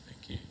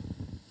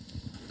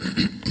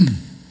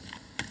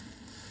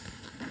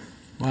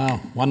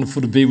Wow,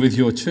 wonderful to be with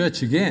your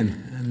church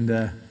again.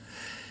 And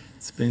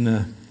it's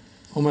been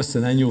almost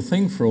an annual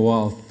thing for a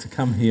while to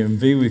come here and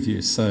be with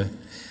you. So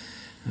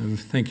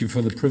thank you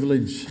for the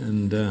privilege,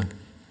 and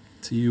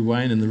to you,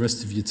 Wayne, and the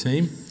rest of your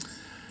team.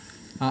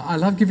 I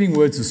love giving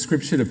words of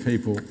scripture to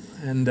people,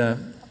 and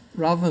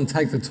rather than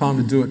take the time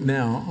to do it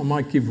now, I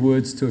might give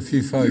words to a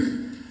few folk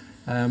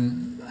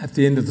at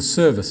the end of the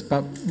service.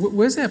 But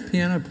where's our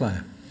piano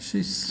player?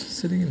 She's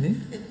sitting in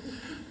here?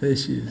 There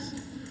she is.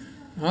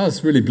 I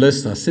was really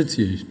blessed, I said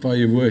to you, by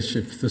your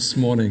worship this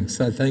morning,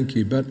 so thank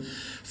you. But I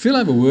feel I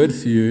have a word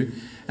for you,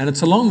 and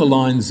it's along the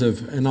lines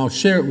of, and I'll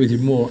share it with you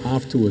more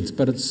afterwards,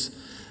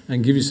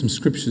 and give you some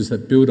scriptures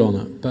that build on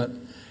it. But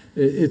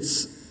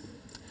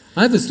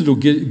I have this little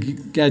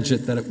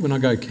gadget that when I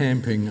go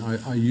camping, I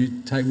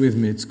take with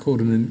me. It's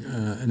called an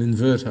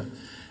inverter,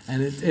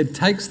 and it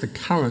takes the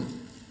current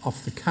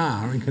off the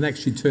car and can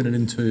actually turn it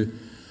into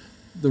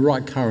the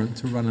right current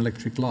to run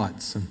electric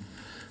lights. And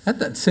I had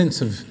that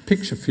sense of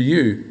picture for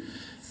you,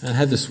 and I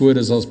had this word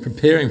as I was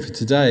preparing for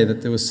today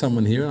that there was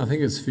someone here, and I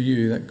think it's for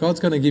you, that God's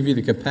going to give you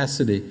the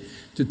capacity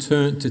to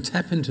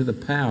tap into the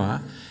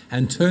power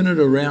and turn it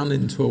around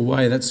into a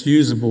way that's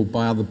usable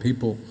by other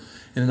people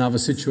in other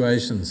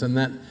situations, and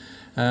that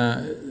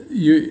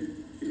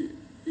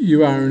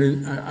you are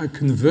a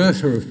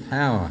converter of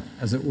power,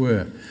 as it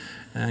were.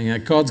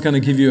 And God's going to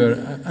give you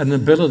an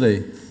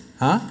ability,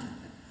 Now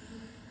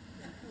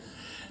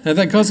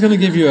that God's going to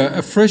give you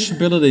a fresh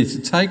ability to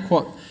take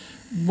what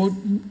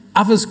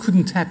others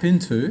couldn't tap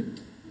into,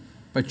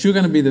 but you're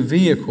going to be the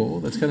vehicle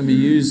that's going to be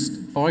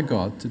used by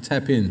God to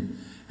tap in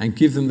and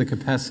give them the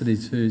capacity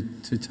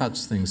to touch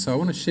things. So I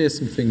want to share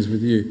some things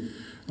with you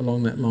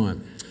along that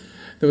line.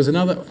 There was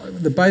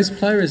the bass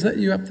player, is that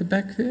you up the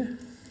back there?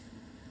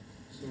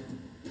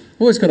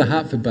 I've always got a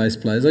heart for bass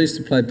players. I used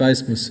to play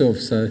bass myself,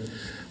 so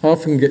I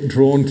often get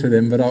drawn to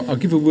them, but I'll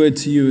give a word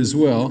to you as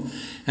well.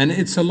 And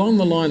it's along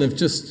the line of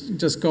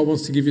just God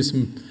wants to give you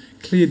some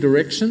clear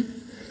direction.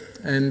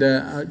 And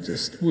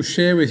we'll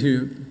share with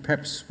you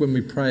perhaps when we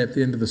pray at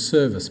the end of the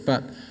service.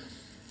 But,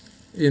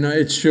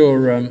 it's your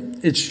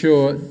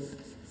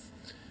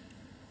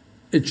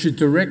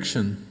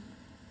direction,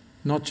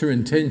 not your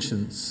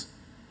intentions,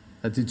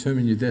 that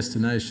determine your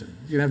destination.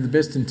 You can have the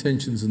best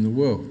intentions in the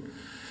world,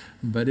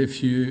 but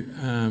if you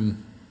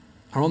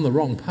are on the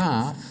wrong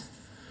path,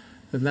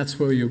 then that's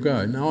where you'll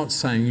go. Now, I'm not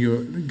saying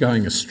you're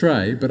going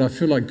astray, but I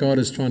feel like God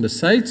is trying to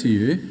say to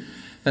you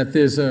that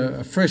there's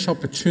a fresh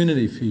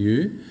opportunity for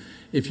you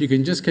if you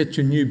can just get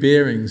your new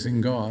bearings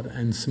in God,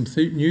 and some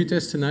new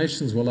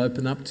destinations will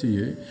open up to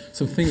you,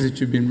 some things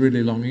that you've been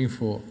really longing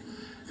for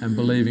and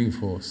believing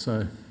for.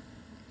 So,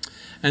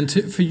 and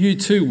for you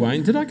too,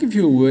 Wayne, did I give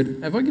you a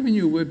word? Have I given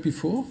you a word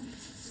before?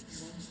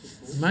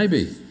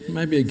 Maybe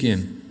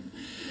again.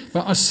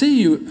 But I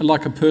see you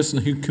like a person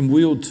who can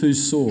wield two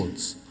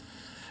swords.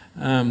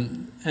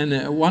 And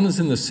one is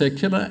in the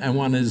secular and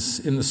one is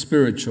in the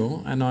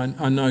spiritual, and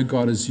I know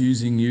God is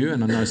using you,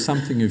 and I know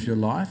something of your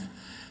life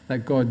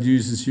that God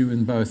uses you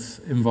in both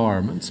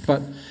environments,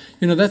 but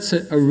that's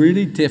a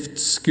really deft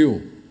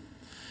skill.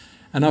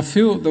 And I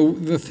feel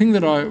the thing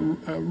that I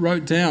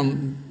wrote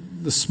down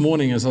this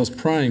morning as I was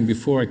praying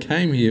before I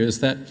came here is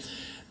that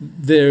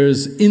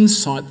there's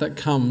insight that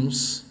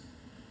comes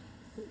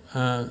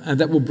and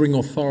that will bring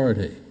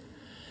authority,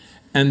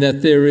 and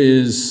that there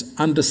is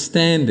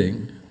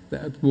understanding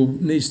that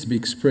needs to be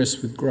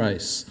expressed with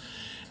grace.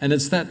 And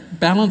it's that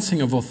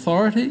balancing of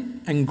authority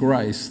and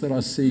grace that I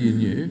see in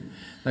you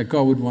that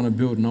God would want to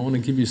build. And I want to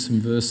give you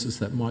some verses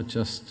that might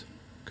just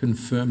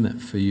confirm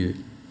that for you.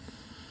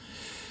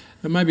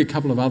 There may be a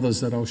couple of others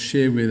that I'll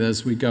share with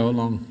as we go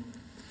along.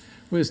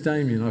 Where's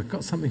Damien? I've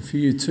got something for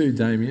you too,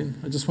 Damien.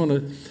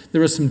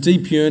 There are some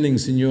deep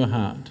yearnings in your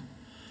heart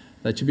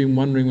that you've been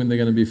wondering when they're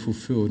going to be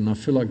fulfilled. And I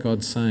feel like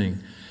God's saying,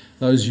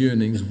 those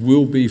yearnings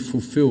will be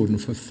fulfilled,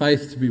 and for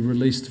faith to be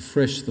released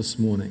afresh this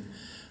morning.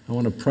 I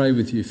want to pray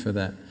with you for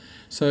that.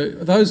 So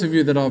those of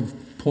you that I've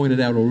pointed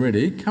out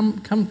already,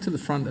 come to the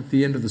front at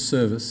the end of the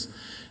service,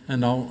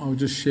 and I'll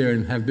just share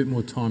and have a bit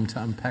more time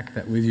to unpack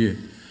that with you.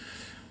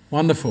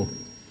 Wonderful.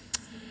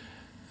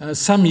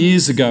 Some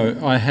years ago,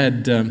 I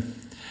had...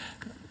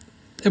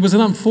 it was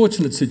an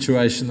unfortunate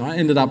situation. I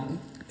ended up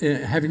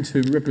having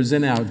to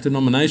represent our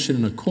denomination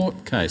in a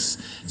court case.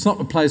 It's not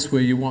the place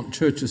where you want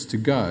churches to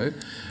go,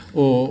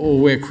 or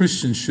where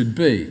Christians should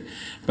be.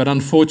 But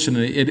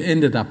unfortunately, it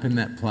ended up in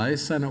that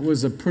place, and it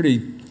was a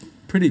pretty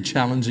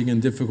challenging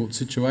and difficult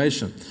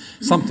situation,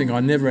 something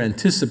I never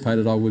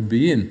anticipated I would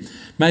be in.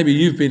 Maybe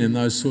you've been in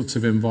those sorts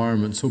of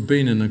environments or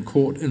been in a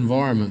court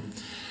environment.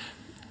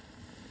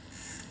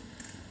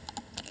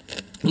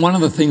 One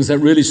of the things that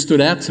really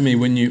stood out to me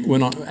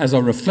as I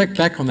reflect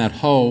back on that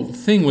whole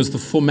thing was the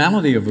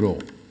formality of it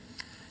all.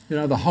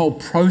 The whole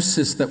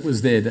process that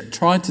was there that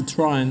tried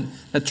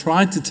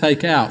to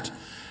take out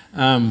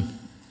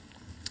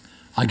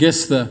I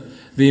guess the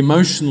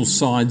emotional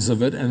sides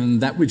of it, and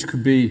that which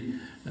could be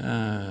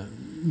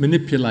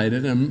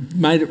manipulated and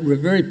made it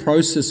very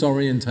process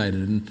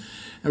orientated, and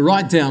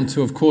right down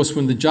to, of course,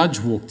 when the judge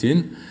walked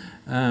in,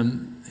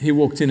 he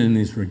walked in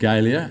his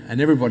regalia and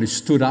everybody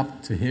stood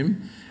up to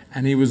him,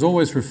 and he was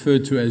always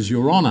referred to as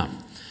Your Honour.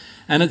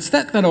 And it's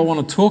that I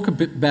want to talk a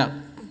bit about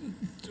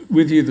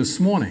with you this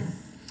morning.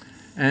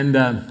 And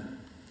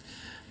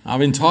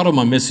I've entitled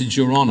my message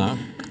Your Honour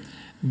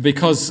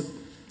because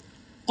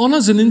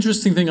honour's an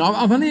interesting thing.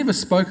 I've only ever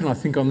spoken, I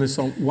think, on this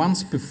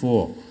once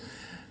before.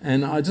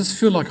 And I just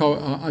feel like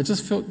I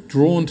just felt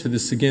drawn to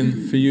this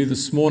again for you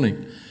this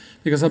morning,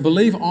 because I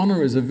believe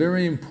honour is a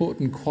very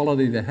important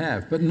quality to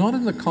have, but not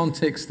in the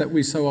context that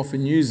we so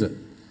often use it.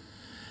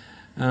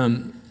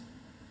 I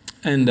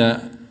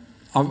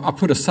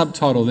put a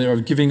subtitle there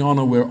of giving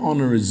honour where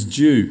honour is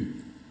due.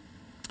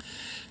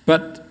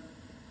 But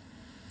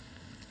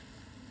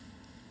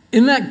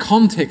in that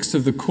context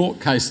of the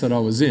court case that I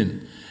was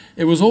in,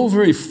 it was all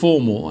very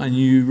formal, and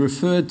you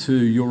referred to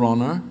Your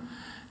Honour.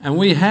 And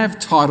we have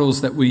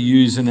titles that we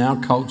use in our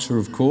culture,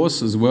 of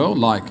course, as well,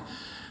 like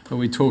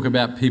we talk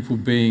about people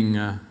being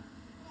a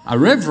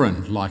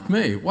reverend, like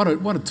me. What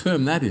a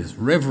term that is,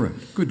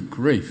 reverend, good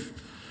grief.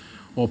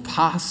 Or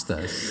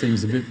pastor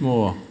seems a bit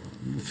more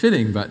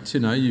fitting, but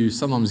you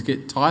sometimes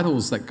get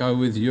titles that go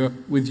with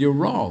your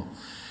role.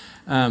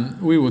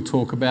 We will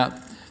talk about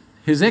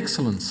His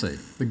Excellency,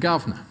 the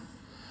Governor.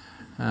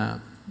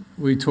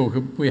 We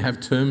have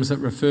terms that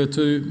refer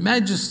to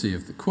Majesty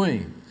of the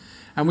Queen.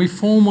 And we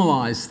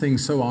formalise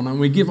things so on, and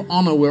we give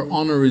honour where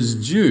honour is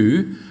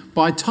due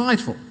by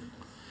title.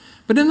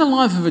 But in the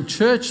life of a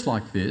church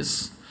like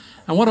this,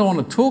 and what I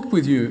want to talk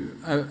with you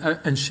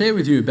and share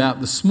with you about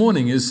this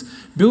morning is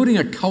building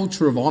a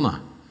culture of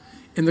honour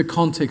in the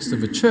context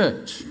of a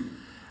church.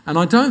 And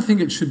I don't think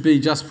it should be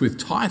just with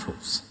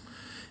titles.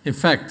 In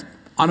fact,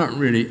 I'm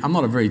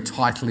not a very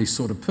titly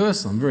sort of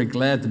person. I'm very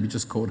glad to be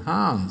just called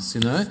Hans,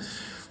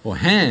 or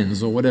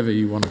Hans, or whatever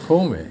you want to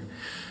call me.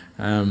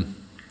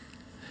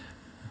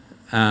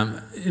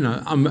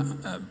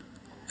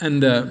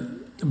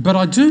 But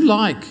I do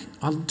like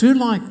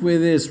where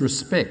there's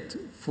respect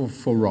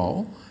for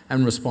role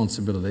and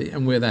responsibility,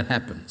 and where that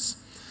happens.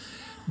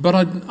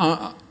 But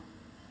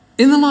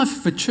in the life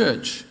of a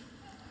church,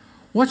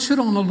 what should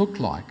honour look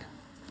like?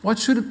 What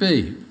should it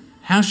be?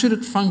 How should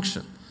it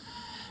function?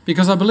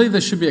 Because I believe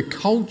there should be a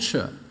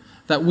culture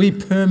that we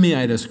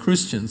permeate as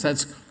Christians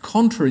that's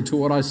contrary to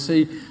what I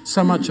see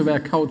so much of our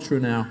culture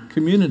in our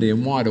community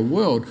and wider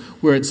world,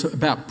 where it's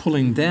about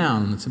pulling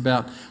down, and it's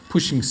about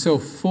pushing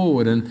self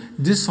forward and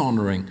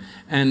dishonouring.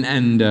 And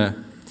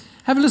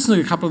have a listen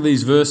to a couple of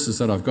these verses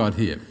that I've got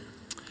here.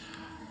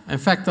 In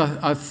fact,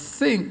 I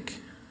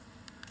think,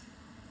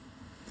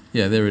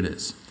 there it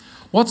is.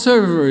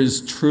 Whatsoever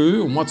is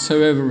true, and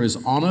whatsoever is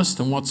honest,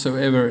 and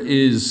whatsoever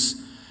is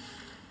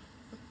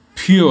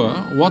pure,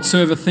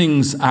 whatsoever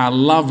things are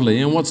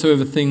lovely, and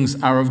whatsoever things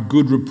are of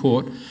good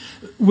report,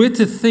 we're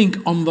to think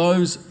on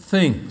those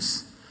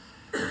things.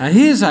 Now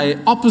here's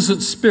an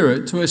opposite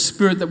spirit to a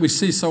spirit that we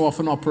see so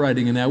often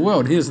operating in our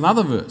world. Here's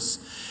another verse.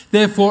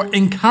 Therefore,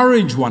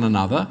 encourage one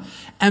another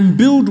and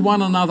build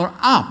one another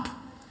up,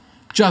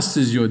 just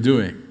as you're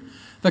doing.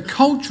 The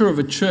culture of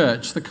a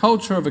church, the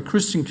culture of a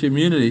Christian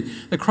community,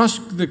 the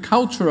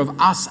culture of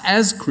us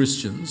as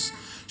Christians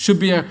should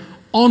be an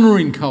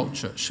honouring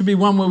culture, should be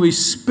one where we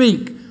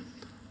speak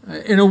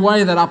in a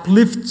way that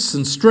uplifts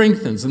and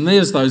strengthens. And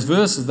there's those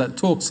verses that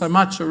talk so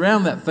much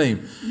around that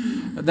theme,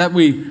 that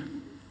we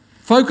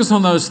focus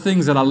on those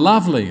things that are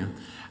lovely,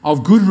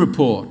 of good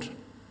report,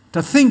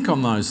 to think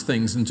on those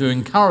things and to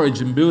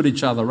encourage and build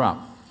each other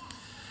up.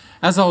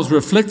 As I was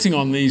reflecting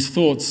on these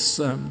thoughts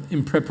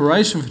in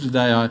preparation for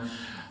today,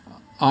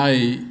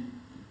 I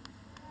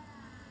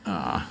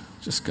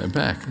just go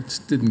back. It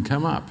didn't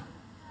come up.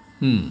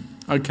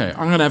 Okay,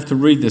 I'm going to have to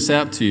read this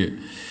out to you.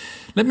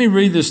 Let me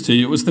read this to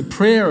you. It was the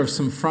prayer of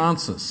St.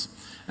 Francis,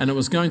 and it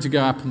was going to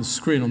go up on the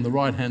screen on the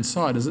right-hand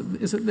side. Is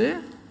it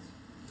there?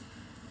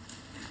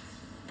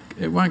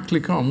 It won't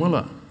click on, will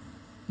it?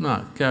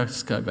 No,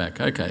 just go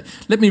back. Okay,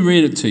 let me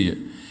read it to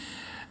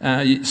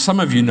you. Some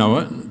of you know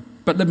it,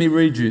 but let me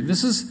read you.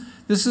 This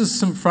is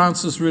St.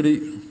 Francis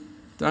really.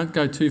 Don't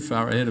go too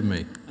far ahead of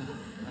me.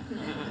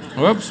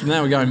 Whoops,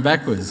 now we're going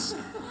backwards.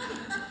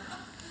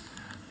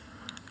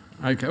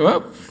 Okay,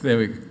 whoop, there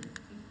we go.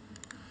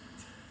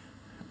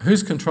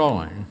 Who's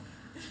controlling?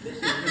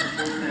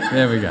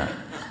 There we go.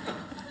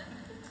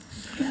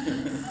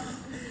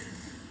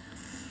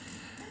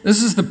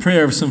 This is the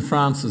prayer of St.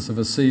 Francis of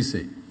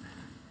Assisi,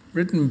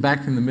 written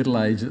back in the Middle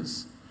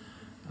Ages.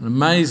 An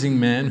amazing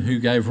man who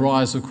gave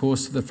rise, of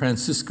course, to the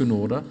Franciscan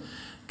order,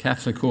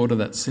 Catholic order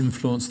that's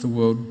influenced the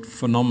world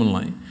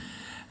phenomenally.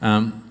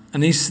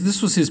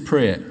 This was his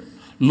prayer.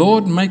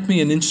 Lord, make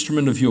me an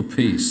instrument of your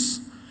peace.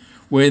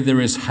 Where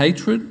there is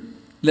hatred,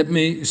 let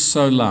me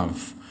sow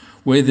love.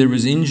 Where there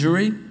is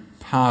injury,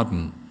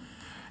 pardon.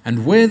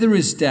 And where there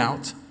is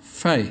doubt,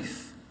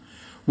 faith.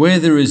 Where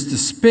there is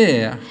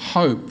despair,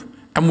 hope.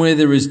 And where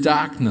there is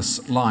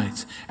darkness,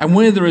 light. And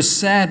where there is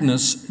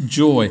sadness,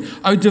 joy.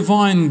 O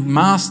divine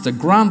Master,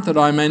 grant that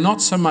I may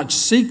not so much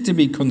seek to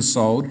be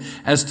consoled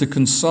as to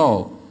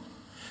console,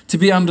 to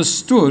be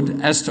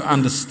understood as to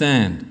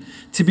understand,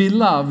 to be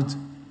loved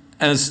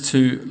as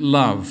to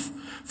love.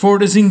 For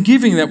it is in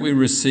giving that we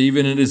receive,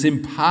 and it is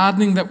in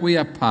pardoning that we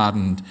are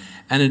pardoned,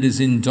 and it is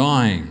in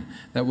dying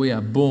that we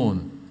are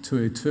born to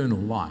eternal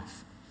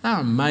life. They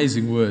are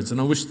amazing words,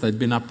 and I wish they'd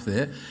been up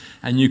there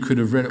and you could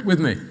have read it with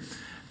me.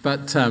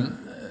 But,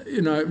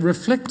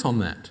 reflect on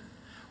that.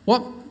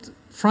 What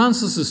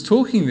Francis is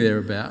talking there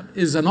about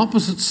is an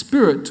opposite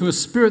spirit to a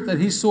spirit that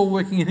he saw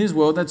working in his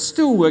world that's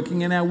still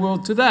working in our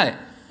world today.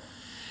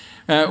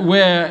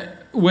 Where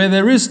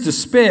there is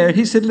despair,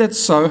 he said, let's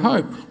sow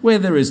hope. Where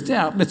there is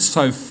doubt, let's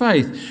sow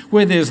faith.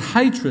 Where there's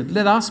hatred,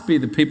 let us be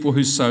the people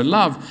who sow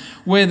love.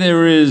 Where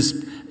there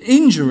is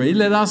injury,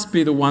 let us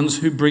be the ones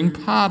who bring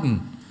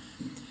pardon.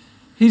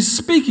 He's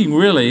speaking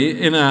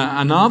really in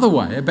another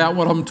way about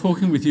what I'm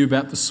talking with you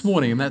about this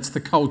morning, and that's the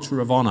culture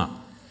of honour.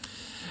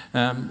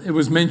 It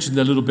was mentioned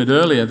a little bit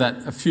earlier that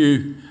a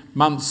few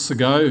months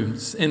ago,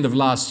 end of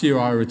last year,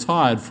 I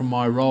retired from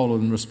my role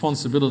and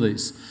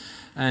responsibilities.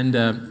 And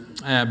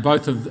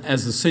both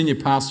as the senior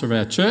pastor of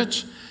our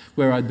church,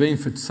 where I'd been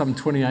for some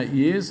 28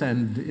 years,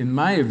 and in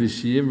May of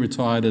this year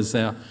retired as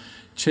our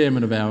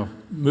chairman of our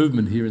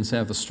movement here in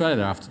South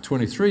Australia after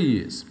 23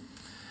 years.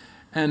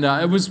 And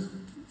it was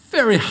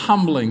very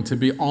humbling to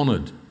be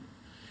honoured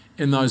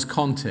in those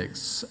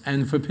contexts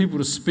and for people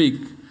to speak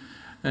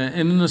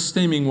in an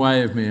esteeming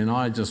way of me. And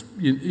I just,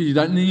 you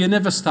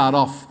never start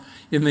off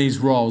in these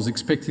roles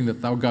expecting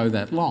that they'll go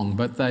that long,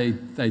 but they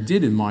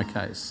did in my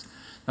case.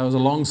 That was a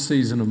long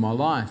season of my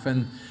life,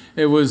 and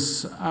it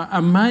was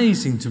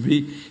amazing to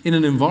be in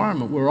an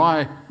environment where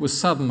I was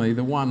suddenly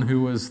the one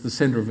who was the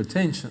centre of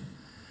attention.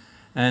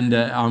 And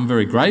I'm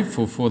very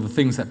grateful for the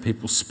things that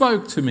people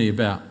spoke to me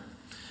about.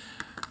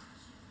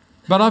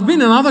 But I've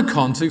been in other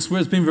contexts where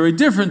it's been very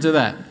different to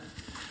that.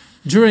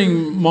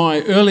 During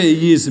my earlier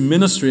years in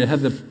ministry, I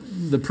had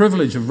the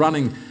privilege of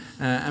running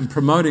and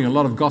promoting a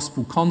lot of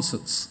gospel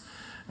concerts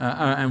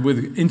and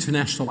with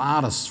international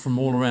artists from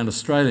all around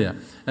Australia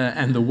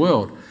and the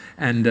world.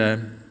 And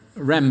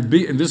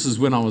this is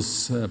when I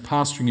was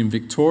pastoring in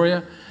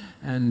Victoria,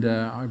 and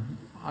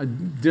I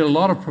did a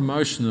lot of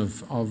promotion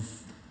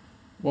of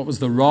what was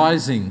the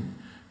rising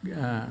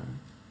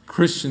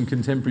Christian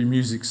contemporary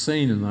music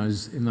scene in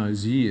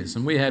those years.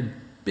 And we had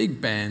big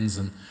bands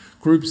and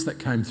groups that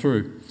came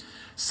through.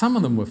 Some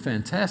of them were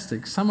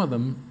fantastic. Some of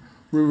them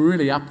were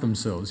really up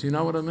themselves. You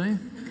know what I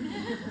mean?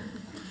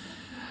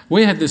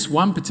 We had this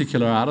one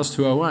particular artist,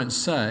 who I won't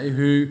say,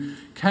 who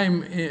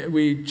came,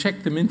 we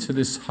checked them into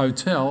this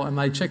hotel and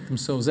they checked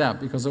themselves out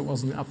because it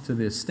wasn't up to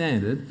their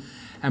standard,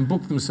 and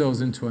booked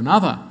themselves into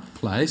another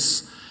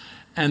place,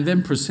 and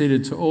then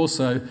proceeded to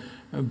also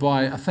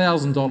buy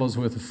 $1,000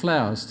 worth of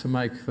flowers to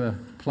make the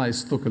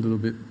place look a little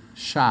bit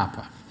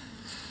sharper.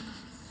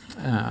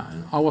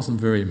 I wasn't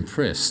very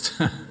impressed.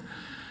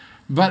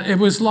 But it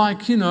was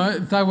like,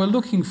 they were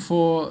looking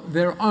for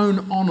their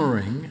own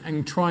honouring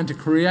and trying to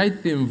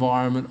create the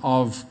environment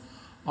of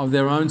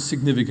their own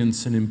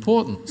significance and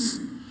importance.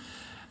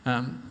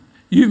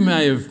 You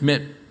may have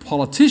met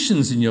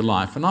politicians in your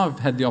life, and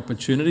I've had the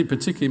opportunity,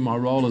 particularly in my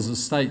role as a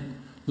state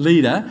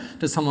leader,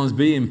 to sometimes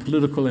be in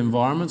political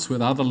environments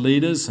with other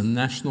leaders and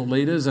national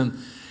leaders, and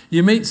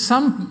you meet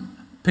some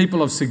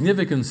people of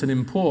significance and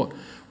import.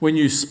 When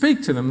you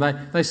speak to them,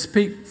 they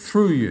speak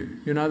through you.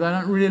 They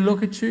don't really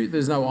look at you.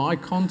 There's no eye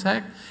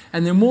contact.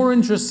 And they're more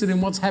interested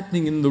in what's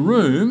happening in the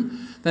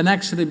room than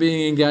actually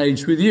being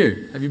engaged with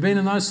you. Have you been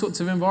in those sorts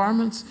of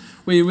environments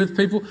where you're with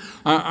people?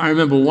 I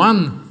remember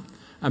one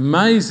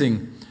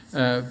amazing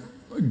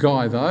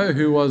guy, though,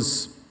 who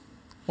was,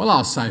 well,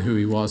 I'll say who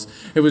he was.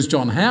 It was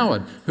John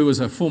Howard, who was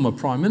a former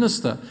Prime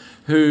Minister,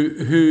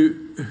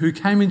 who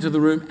came into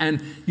the room,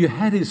 and you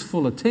had his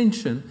full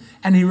attention.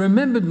 And he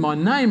remembered my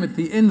name at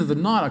the end of the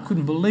night. I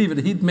couldn't believe it.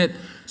 He'd met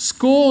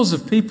scores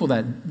of people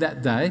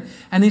that day,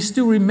 and he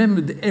still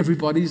remembered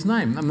everybody's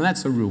name. I mean,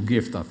 that's a real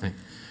gift, I think,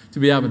 to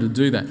be able to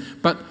do that.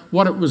 But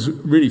what it was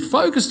really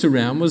focused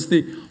around was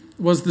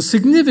the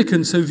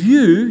significance of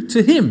you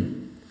to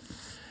him.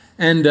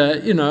 And,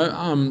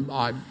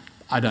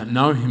 I don't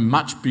know him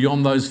much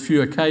beyond those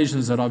few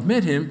occasions that I've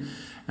met him,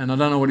 and I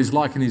don't know what he's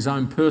like in his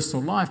own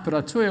personal life, but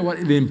I tell you what,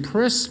 it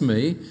impressed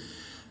me,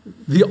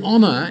 the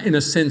honour, in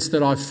a sense,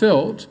 that I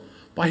felt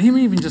by him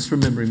even just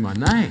remembering my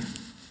name.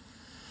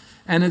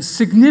 And it's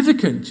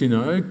significant,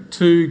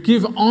 to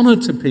give honour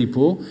to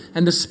people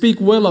and to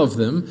speak well of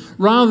them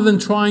rather than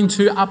trying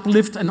to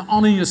uplift and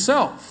honour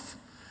yourself,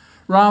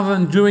 rather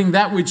than doing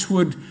that which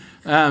would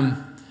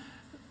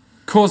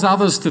cause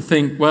others to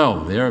think,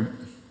 well, they're a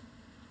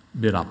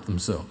bit up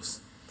themselves.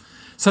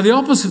 So the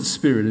opposite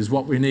spirit is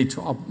what we need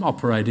to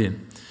operate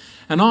in.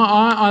 And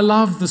I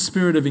love the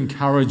spirit of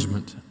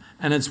encouragement.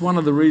 And it's one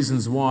of the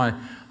reasons why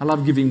I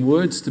love giving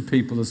words to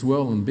people as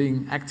well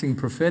and acting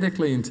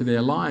prophetically into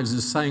their lives,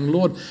 is saying,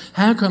 Lord,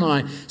 how can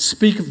I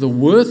speak of the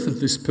worth of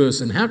this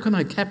person? How can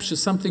I capture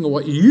something of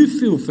what you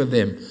feel for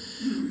them?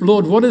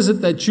 Lord, what is it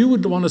that you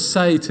would want to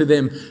say to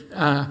them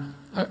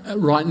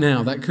right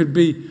now? That could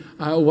be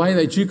a way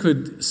that you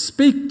could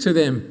speak to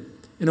them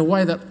in a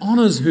way that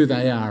honours who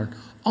they are,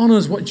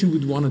 honours what you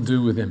would want to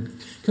do with them.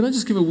 Can I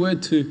just give a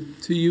word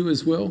to you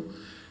as well?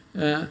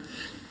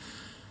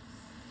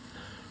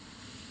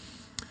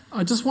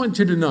 I just want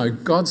you to know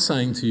God's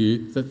saying to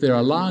you that there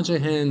are larger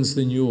hands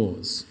than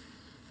yours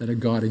that are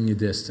guiding your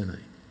destiny.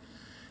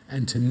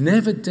 And to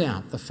never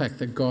doubt the fact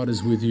that God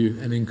is with you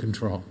and in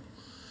control.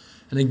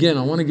 And again,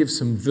 I want to give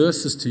some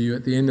verses to you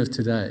at the end of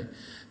today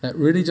that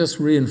really just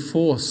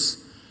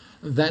reinforce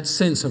that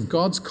sense of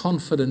God's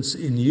confidence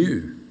in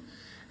you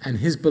and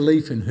his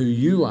belief in who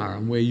you are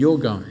and where you're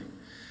going.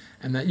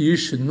 And that you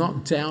should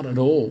not doubt at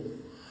all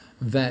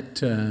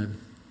that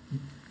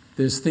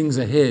there's things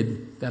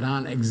ahead that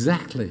aren't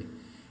exactly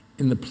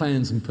in the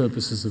plans and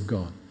purposes of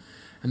God.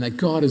 And that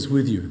God is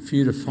with you for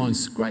you to find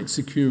great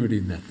security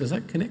in that. Does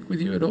that connect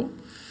with you at all?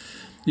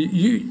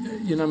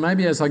 You know,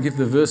 maybe as I give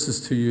the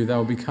verses to you,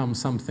 they'll become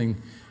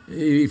something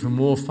even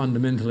more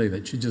fundamentally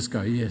that you just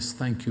go, yes,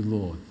 thank you,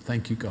 Lord.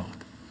 Thank you, God.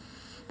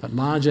 But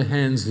larger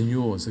hands than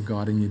yours are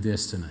guiding your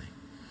destiny.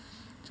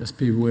 Just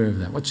be aware of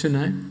that. What's your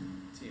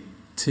name?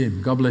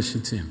 Tim. God bless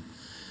you, Tim.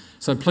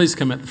 So please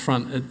come at the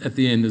front at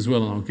the end as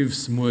well, and I'll give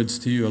some words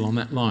to you along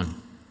that line.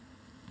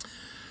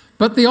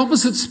 But the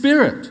opposite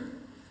spirit.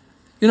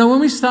 You know, when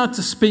we start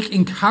to speak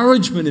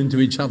encouragement into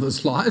each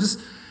other's lives,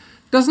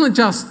 doesn't it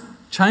just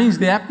change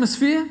the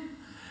atmosphere?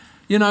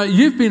 You know,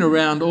 you've been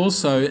around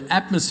also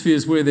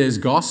atmospheres where there's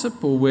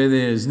gossip or where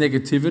there's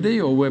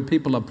negativity or where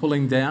people are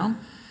pulling down.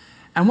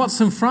 And what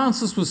St.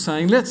 Francis was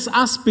saying, let's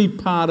us be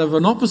part of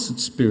an opposite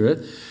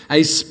spirit,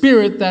 a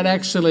spirit that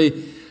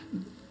actually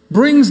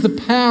brings the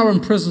power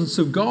and presence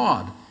of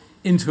God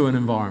into an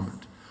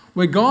environment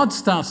where God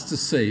starts to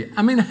see.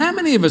 I mean, how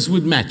many of us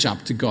would match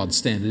up to God's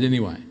standard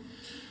anyway?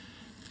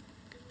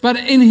 But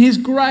in his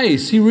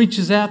grace, he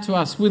reaches out to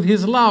us with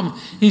his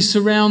love. He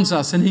surrounds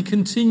us and he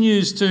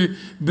continues to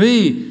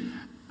be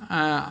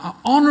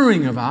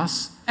honouring of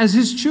us as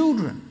his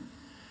children.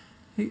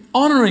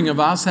 Honouring of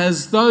us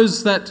as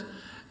those that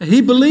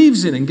he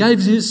believes in and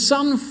gave his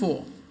son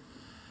for.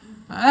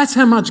 That's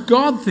how much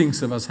God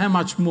thinks of us. How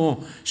much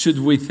more should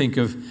we think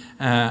of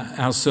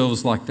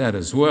ourselves like that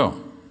as well?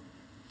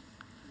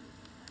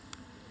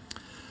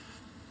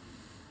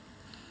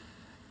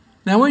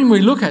 Now, when we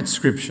look at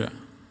Scripture,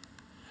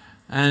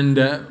 and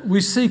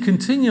we see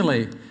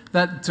continually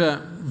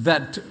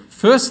that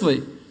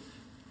firstly,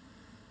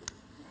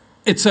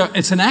 it's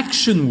an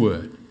action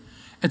word.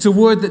 It's a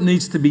word that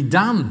needs to be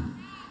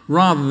done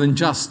rather than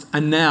just a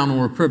noun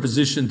or a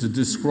preposition to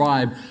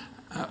describe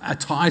a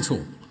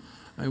title.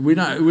 We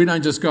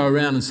don't just go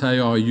around and say,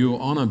 oh, Your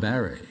Honour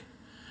Barry.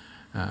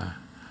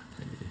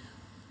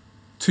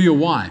 To your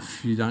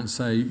wife, you don't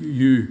say,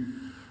 you,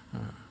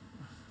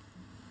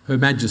 Her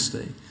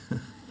Majesty.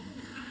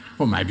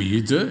 Well, maybe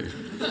you do.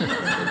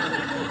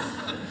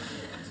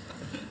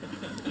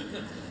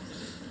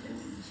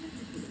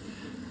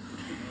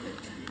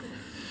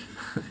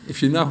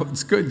 If you know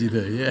what's good, you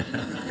do, yeah.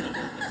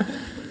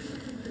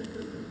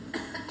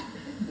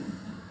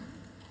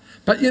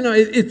 But, you know,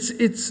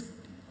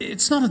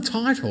 it's not a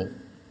title.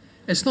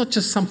 It's not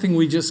just something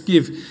we just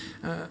give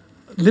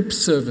lip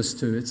service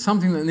to. It's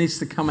something that needs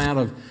to come out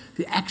of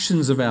the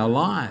actions of our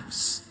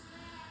lives.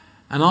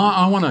 And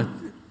I want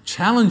to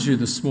challenge you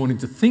this morning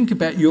to think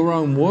about your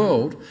own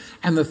world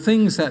and the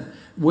things that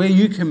where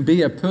you can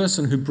be a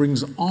person who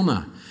brings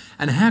honour.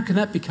 And how can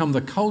that become the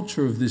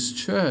culture of this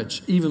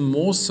church, even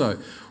more so,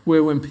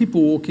 where when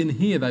people walk in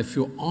here, they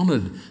feel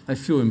honoured, they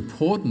feel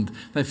important,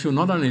 they feel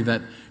not only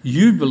that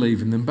you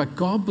believe in them, but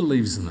God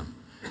believes in them,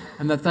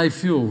 and that they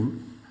feel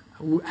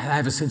they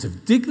have a sense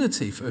of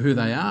dignity for who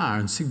they are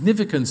and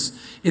significance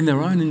in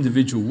their own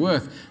individual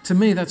worth. To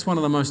me, that's one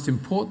of the most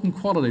important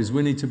qualities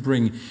we need to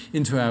bring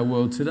into our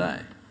world today.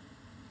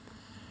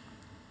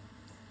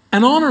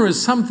 And honour is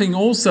something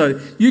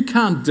also you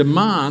can't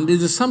demand.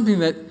 It is something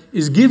that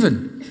is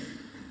given.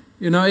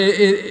 You know,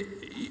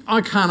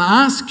 I can't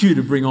ask you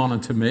to bring honour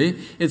to me.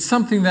 It's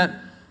something that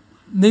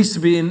needs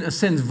to be, in a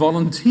sense,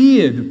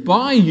 volunteered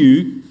by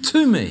you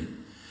to me.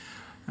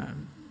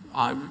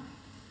 I'm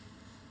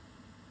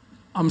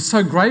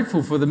so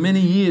grateful for the many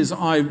years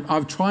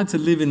I've tried to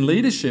live in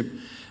leadership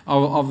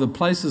of the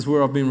places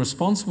where I've been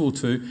responsible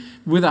to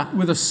with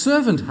a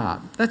servant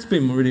heart. That's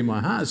been really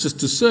my heart. It's just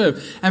to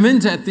serve. And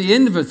then at the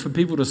end of it, for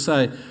people to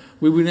say,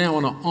 we now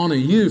want to honour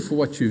you for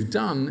what you've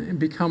done, it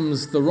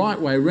becomes the right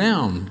way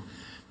round,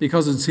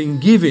 because it's in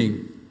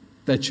giving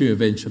that you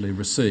eventually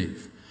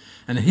receive.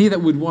 And he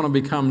that would want to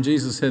become,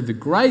 Jesus said, the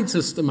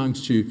greatest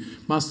amongst you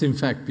must in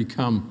fact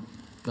become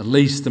the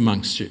least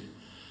amongst you.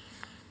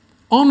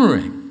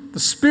 Honouring, the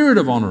spirit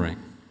of honouring,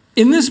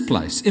 in this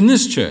place, in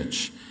this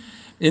church,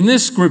 in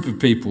this group of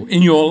people,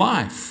 in your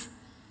life,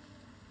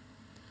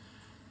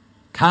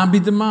 can't be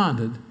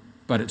demanded,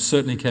 but it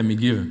certainly can be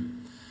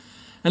given.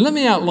 And let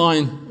me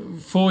outline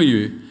for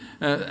you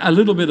a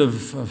little bit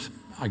of,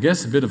 I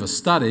guess, a bit of a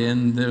study,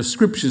 and there are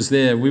scriptures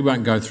there, we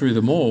won't go through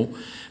them all,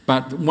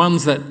 but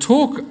ones that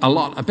talk a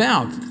lot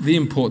about the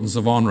importance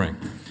of honouring.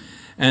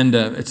 And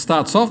it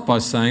starts off by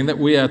saying that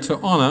we are to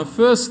honour,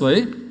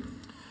 firstly,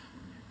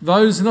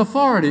 those in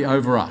authority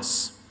over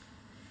us.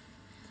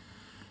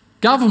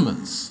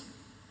 Governments.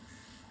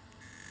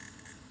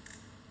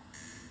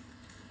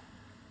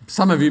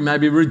 Some of you may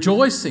be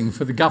rejoicing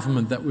for the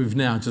government that we've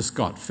now just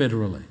got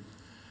federally.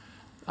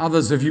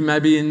 Others of you may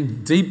be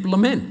in deep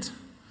lament.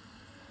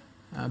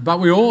 But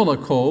we all are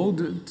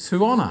called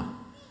to honour.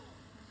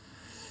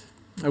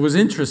 It was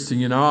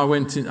interesting,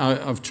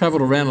 I've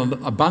travelled around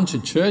a bunch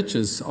of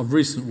churches of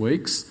recent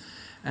weeks,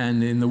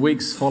 and in the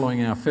weeks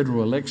following our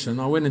federal election,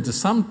 I went into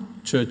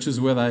some churches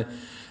where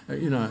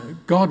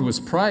God was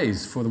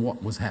praised for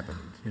what was happening,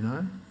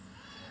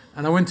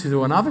 And I went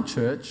to another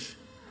church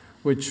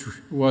which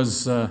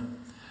was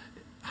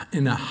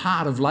in the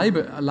heart of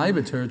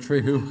Labor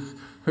territory, who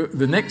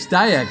the next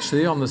day,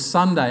 actually, on the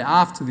Sunday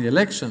after the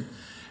election,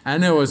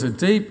 and there was a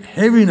deep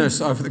heaviness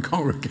over the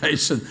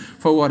congregation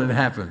for what had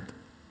happened.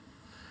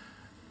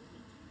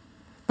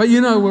 But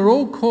we're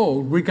all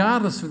called,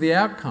 regardless of the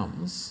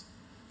outcomes,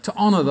 to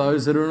honour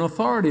those that are in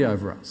authority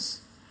over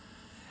us.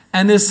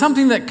 And there's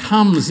something that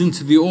comes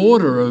into the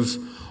order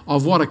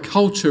of what a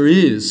culture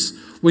is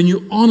when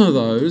you honour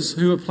those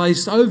who are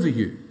placed over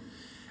you,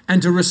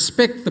 and to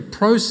respect the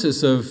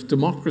process of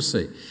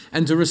democracy,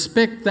 and to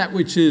respect that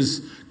which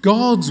is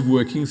God's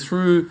working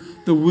through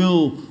the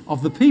will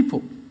of the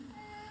people.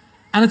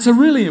 And it's a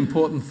really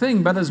important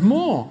thing, but there's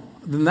more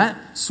than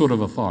that sort of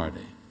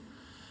authority.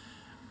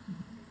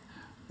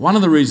 One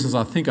of the reasons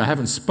I think I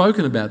haven't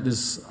spoken about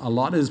this a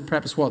lot is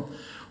perhaps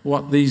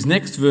what these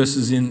next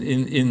verses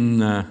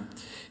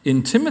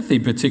in Timothy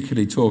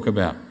particularly talk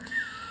about.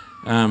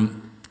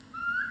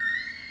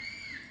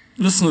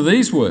 Listen to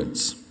these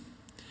words.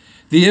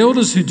 The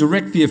elders who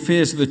direct the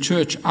affairs of the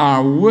church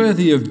are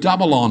worthy of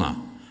double honour,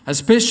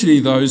 especially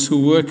those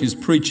who work as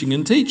preaching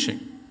and teaching.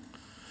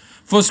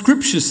 For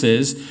Scripture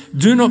says,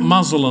 do not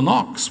muzzle an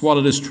ox while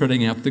it is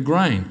treading out the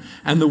grain,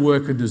 and the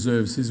worker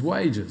deserves his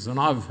wages. And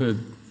I've heard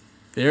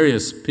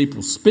various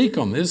people speak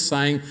on this,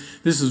 saying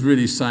this is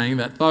really saying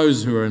that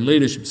those who are in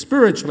leadership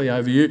spiritually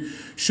over you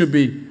should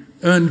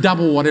earn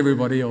double what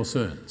everybody else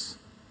earns.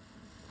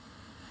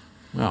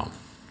 Well,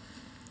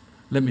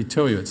 let me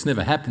tell you, it's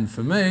never happened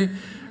for me.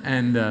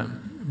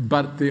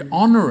 But the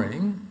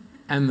honouring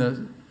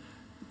and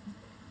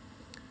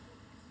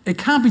it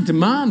can't be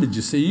demanded,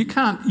 you see. You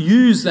can't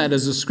use that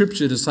as a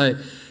scripture to say,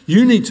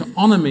 you need to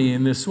honour me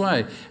in this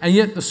way. And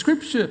yet the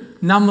scripture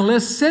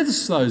nonetheless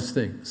says those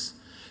things.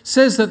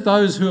 Says that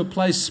those who are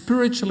placed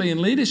spiritually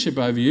in leadership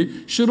over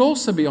you should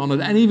also be honoured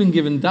and even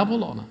given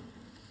double honour.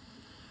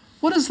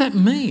 What does that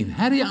mean?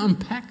 How do you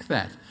unpack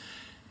that?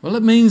 Well,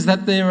 it means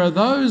that there are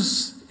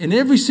those in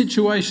every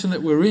situation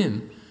that we're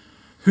in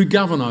who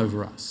govern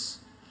over us.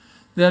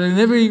 That in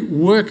every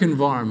work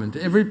environment,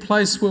 every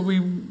place where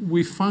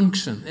we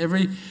function,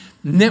 every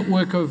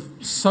network of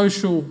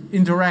social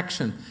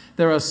interaction,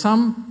 there are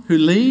some who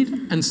lead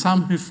and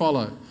some who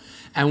follow.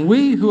 And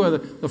we who are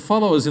the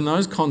followers in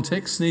those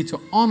contexts need to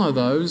honour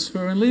those who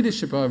are in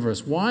leadership over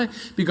us. Why?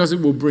 Because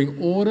it will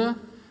bring order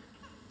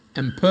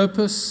and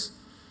purpose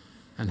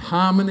and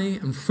harmony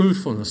and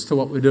fruitfulness to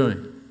what we're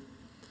doing.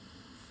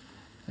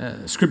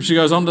 Scripture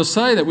goes on to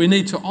say that we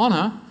need to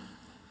honour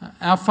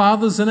our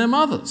fathers and our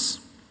mothers.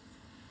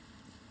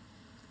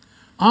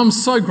 I'm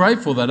so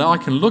grateful that I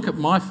can look at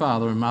my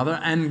father and mother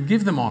and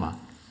give them honour.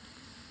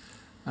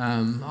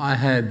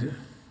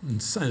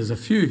 There's a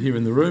few here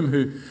in the room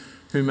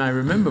who may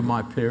remember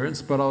my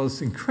parents, but I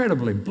was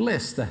incredibly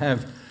blessed to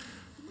have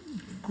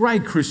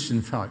great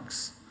Christian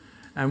folks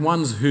and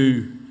ones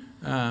who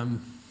I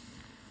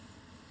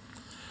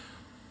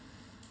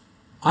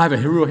have a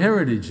real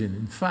heritage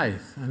in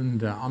faith,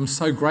 and I'm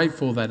so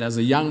grateful that as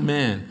a young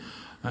man,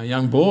 a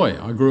young boy,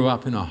 I grew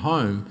up in a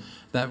home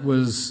that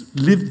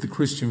lived the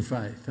Christian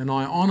faith, and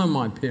I honour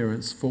my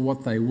parents for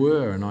what they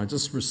were, and I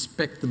just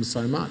respect them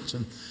so much,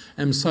 and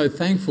am so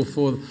thankful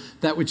for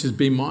that which has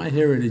been my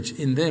heritage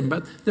in them.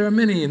 But there are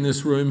many in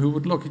this room who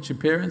would look at your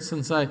parents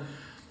and say,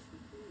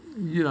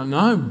 you don't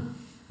know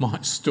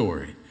my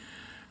story.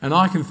 And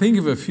I can think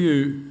of a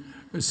few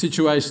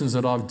situations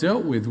that I've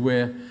dealt with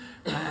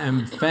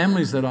and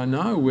families that I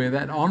know where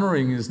that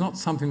honouring is not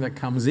something that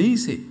comes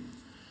easy.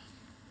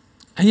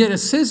 And yet it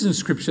says in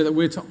Scripture that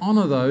we're to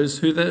honour those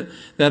that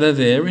are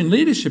there in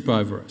leadership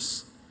over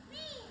us,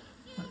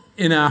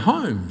 in our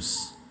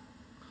homes.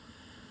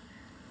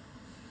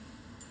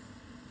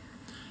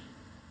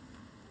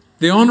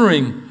 The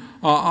honouring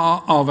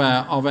of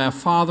our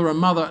father and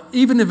mother,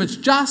 even if it's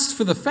just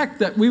for the fact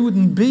that we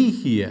wouldn't be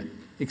here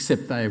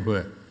except they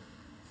were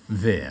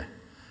there.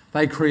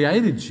 They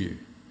created you.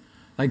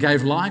 They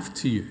gave life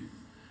to you.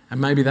 And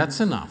maybe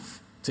that's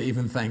enough to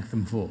even thank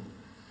them for,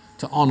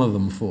 to honour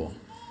them for.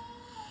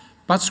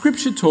 But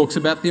Scripture talks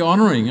about the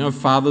honouring of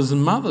fathers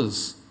and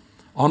mothers,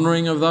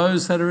 honouring of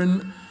those that are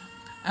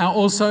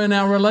Also in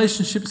our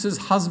relationships as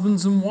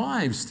husbands and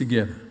wives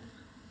together.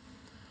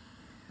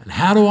 And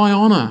how do I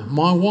honour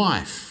my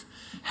wife?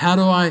 How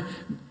do I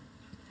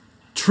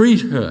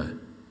treat her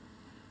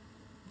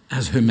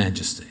as Her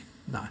Majesty?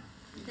 No.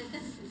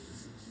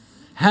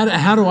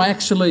 How do I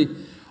actually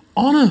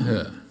honour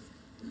her?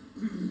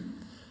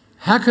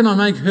 How can I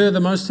make her the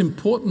most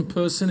important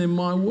person in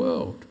my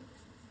world?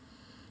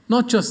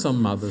 Not just on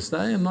Mother's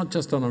Day and not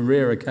just on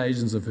rare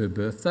occasions of her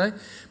birthday,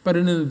 but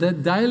in the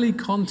daily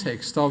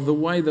context of the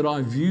way that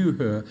I view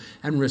her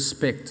and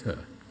respect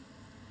her.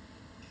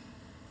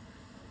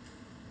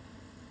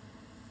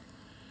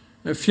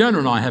 Now, Fiona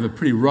and I have a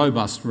pretty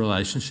robust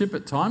relationship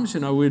at times.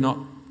 We're not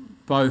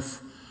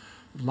both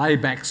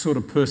laid-back sort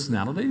of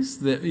personalities.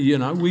 That,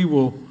 we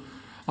will.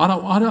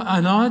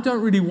 I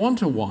don't really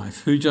want a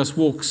wife who just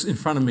walks in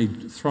front of me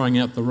throwing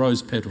out the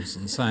rose petals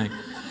and saying,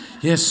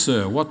 "Yes,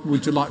 sir, what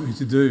would you like me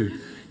to do?"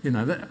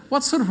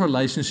 What sort of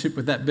relationship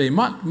would that be?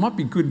 Might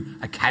be good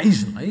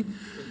occasionally,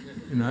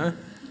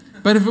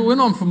 but if it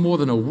went on for more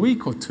than a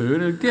week or two,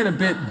 it'd get a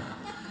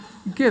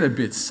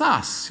bit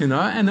sus,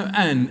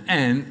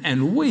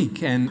 and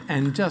weak,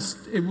 and just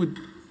it would.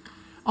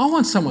 I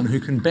want someone who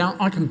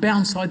I can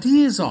bounce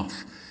ideas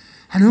off,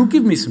 and who'll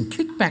give me some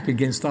kickback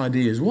against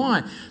ideas.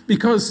 Why?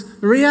 Because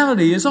the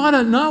reality is I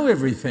don't know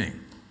everything,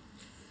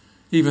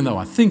 even though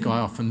I think I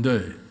often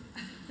do.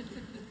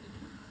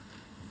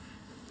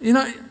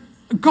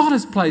 God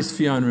has placed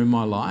Fiona in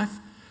my life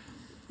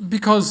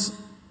because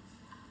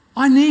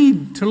I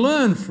need to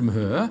learn from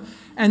her,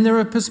 and there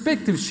are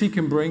perspectives she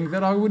can bring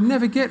that I would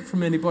never get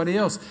from anybody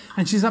else.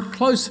 And she's up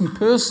close and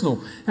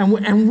personal,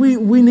 and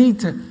we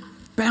need to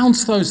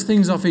bounce those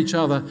things off each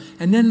other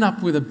and end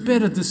up with a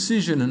better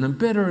decision and a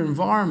better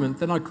environment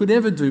than I could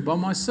ever do by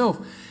myself.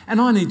 And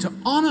I need to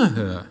honour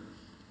her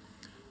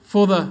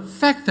for the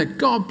fact that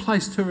God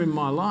placed her in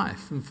my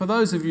life. And for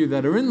those of you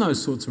that are in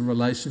those sorts of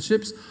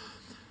relationships,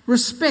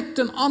 respect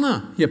and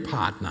honour your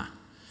partner,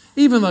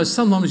 even though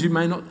sometimes you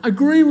may not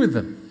agree with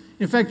them.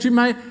 In fact, you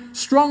may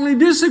strongly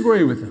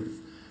disagree with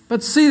them.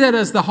 But see that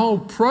as the whole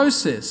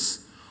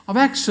process of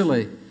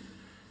actually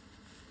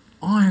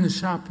iron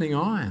sharpening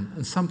iron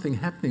and something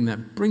happening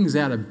that brings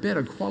out a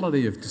better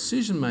quality of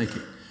decision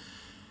making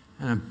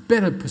and a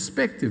better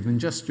perspective than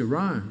just your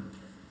own.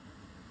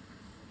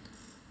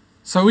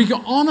 So we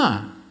can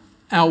honour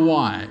our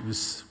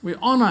wives, we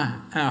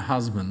honour our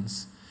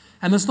husbands,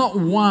 and it's not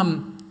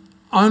one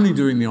only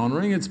doing the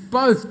honouring, it's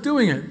both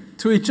doing it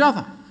to each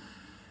other.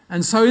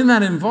 And so in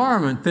that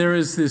environment there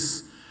is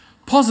this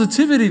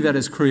positivity that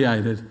is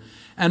created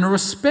and a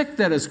respect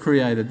that is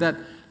created that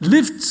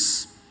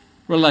lifts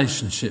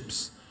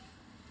relationships.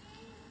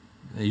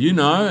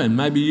 Now, and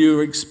maybe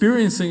you're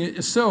experiencing it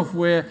yourself,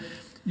 where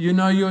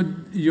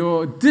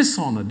you're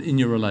dishonoured in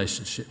your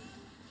relationship,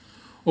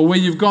 or where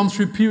you've gone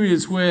through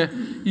periods where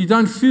you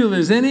don't feel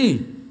there's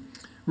any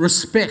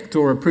respect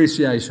or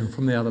appreciation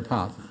from the other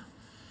partner.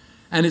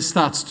 And it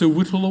starts to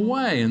whittle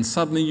away, and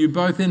suddenly you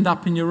both end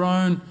up in your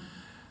own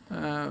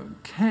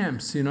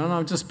camps, And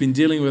I've just been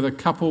dealing with a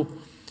couple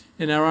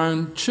in our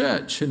own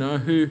church,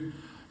 who,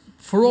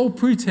 for all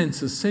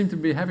pretenses, seem to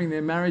be having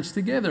their marriage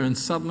together. And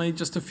suddenly,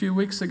 just a few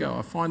weeks ago,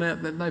 I find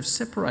out that they've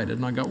separated.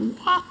 And I go,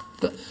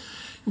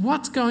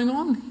 what's going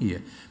on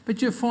here?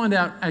 But you find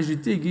out as you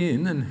dig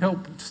in and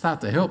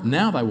start to help,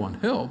 now they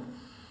want help,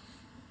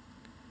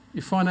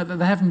 you find out that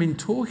they haven't been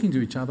talking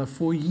to each other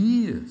for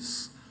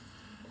years.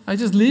 They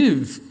just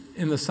live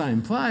in the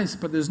same place,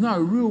 but there's no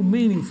real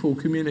meaningful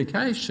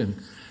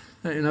communication.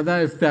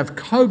 They've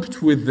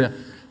coped with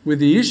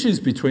the issues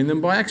between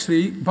them by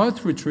actually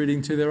both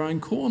retreating to their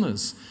own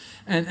corners.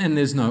 And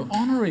there's no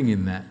honouring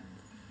in that.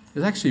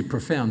 There's actually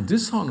profound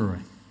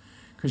dishonouring,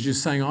 because you're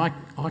saying, I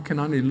can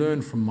only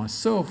learn from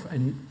myself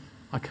and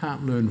I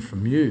can't learn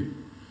from you.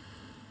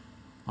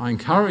 I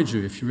encourage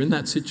you, if you're in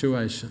that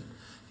situation,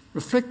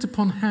 reflect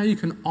upon how you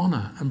can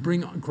honour and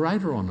bring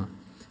greater honour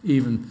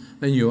even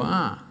than you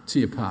are to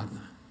your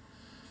partner.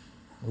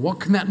 What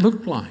can that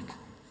look like?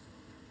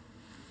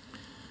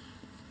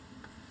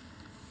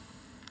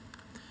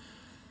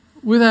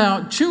 With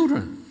our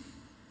children,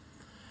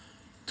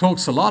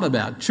 talks a lot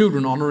about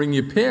children honouring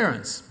your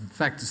parents. In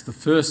fact, it's the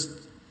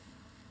first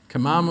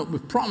commandment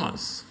with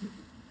promise.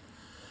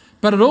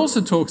 But it also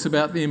talks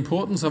about the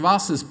importance of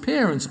us as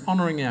parents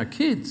honouring our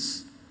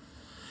kids,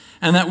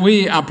 and that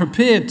we are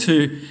prepared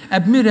to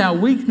admit our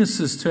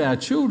weaknesses to our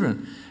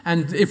children,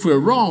 and if we're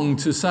wrong,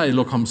 to say,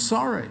 look, I'm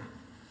sorry.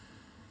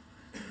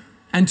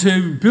 And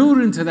to build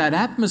into that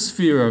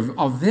atmosphere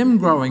of them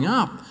growing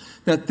up,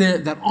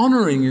 that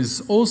honouring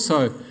is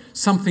also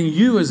something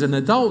you as an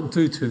adult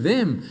do to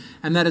them,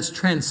 and that it's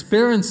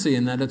transparency,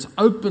 and that it's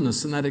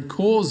openness, and that it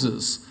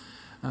causes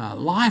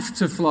life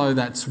to flow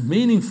that's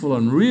meaningful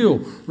and real,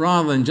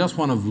 rather than just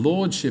one of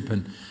lordship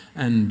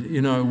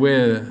and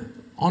where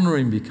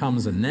honouring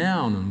becomes a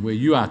noun and where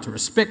you are to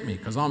respect me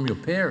because I'm your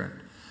parent.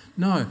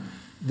 No,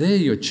 they're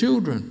your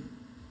children,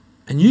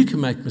 and you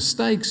can make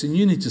mistakes, and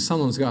you need to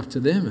sometimes go up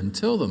to them and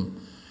tell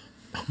them,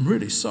 I'm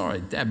really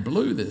sorry, Dad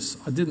blew this.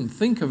 I didn't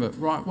think of it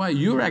right way.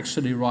 You're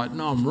actually right.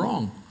 No, I'm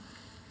wrong.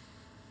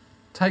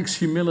 takes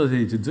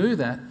humility to do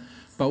that,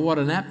 but what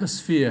an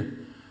atmosphere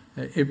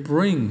it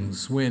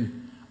brings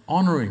when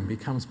honouring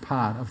becomes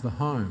part of the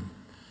home,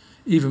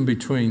 even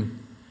between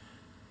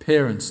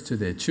parents to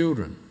their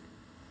children.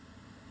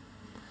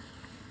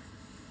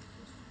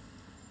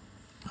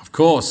 Of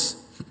course,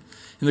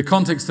 in the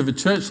context of a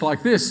church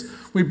like this,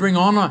 we bring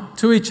honour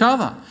to each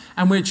other,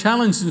 and we're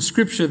challenged in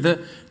Scripture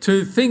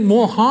to think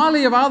more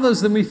highly of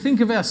others than we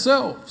think of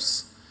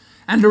ourselves,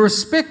 and to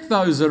respect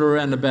those that are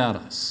around about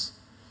us.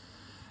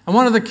 And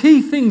one of the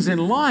key things in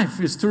life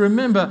is to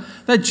remember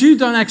that you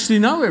don't actually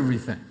know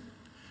everything,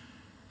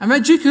 and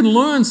that you can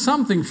learn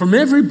something from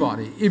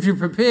everybody if you're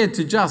prepared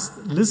to just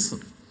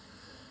listen.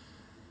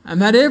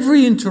 And that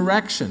every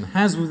interaction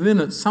has within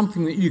it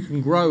something that you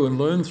can grow and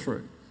learn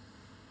through.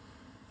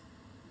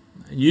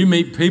 You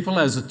meet people,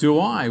 as do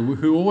I,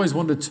 who always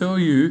want to tell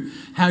you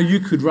how you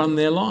could run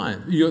their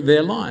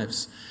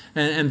lives.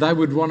 And they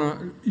would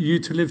want you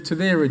to live to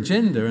their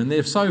agenda. And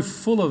they're so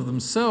full of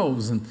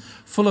themselves and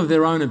full of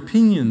their own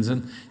opinions.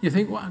 And you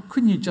think, well,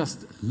 couldn't you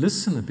just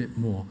listen a bit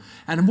more?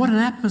 And what an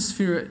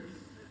atmosphere,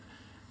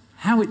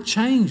 how it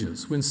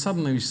changes when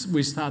suddenly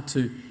we start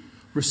to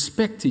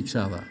respect each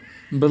other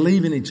and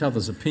believe in each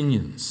other's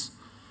opinions.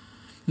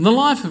 In the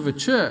life of a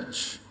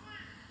church,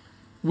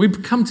 we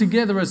come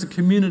together as a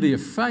community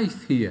of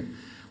faith here.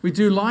 We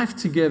do life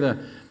together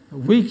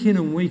week in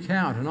and week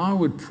out. And I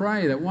would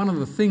pray that one of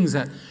the things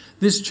that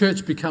this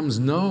church becomes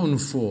known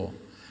for,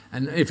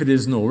 and if it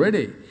isn't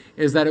already,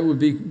 is that it would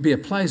be a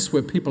place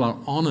where people are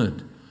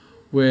honoured,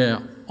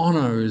 where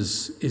honour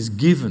is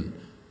given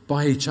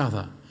by each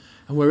other,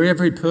 and where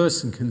every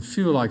person can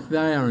feel like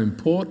they are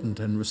important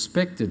and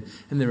respected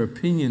and their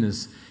opinion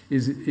is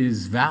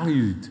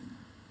valued,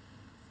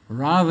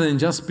 rather than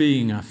just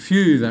being a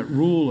few that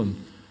rule and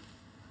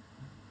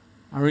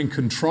are in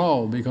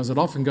control, because it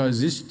often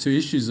goes to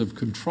issues of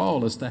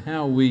control as to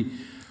how we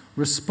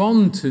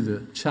respond to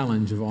the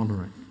challenge of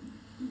honouring.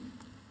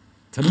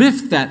 To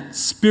lift that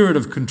spirit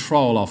of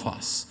control off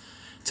us,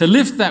 to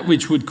lift that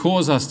which would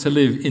cause us to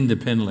live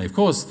independently. Of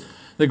course,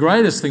 the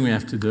greatest thing we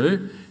have to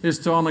do is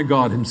to honour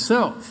God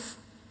Himself,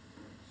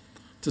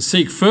 to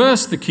seek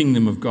first the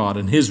kingdom of God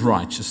and His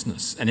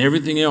righteousness, and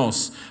everything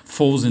else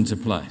falls into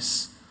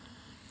place.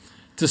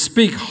 To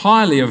speak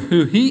highly of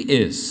who He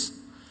is,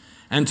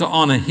 and to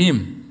honour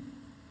Him.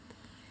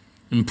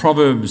 In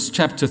Proverbs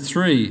chapter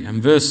 3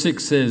 and verse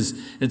 6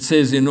 it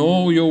says, "In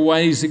all your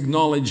ways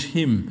acknowledge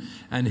Him,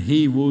 and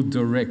He will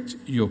direct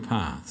your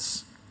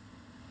paths."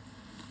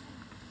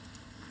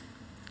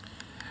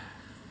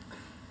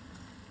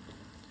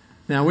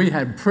 Now, we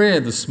had prayer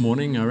this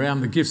morning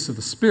around the gifts of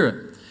the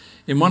Spirit.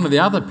 In one of the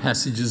other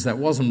passages that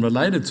wasn't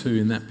related to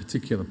in that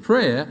particular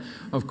prayer,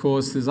 of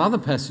course, there's other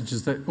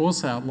passages that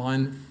also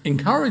outline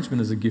encouragement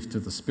as a gift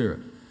of the Spirit.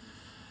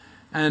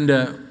 And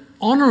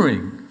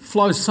honouring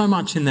flows so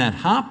much in that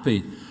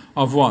heartbeat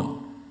of what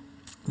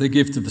the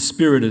gift of the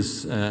Spirit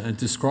is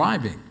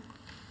describing.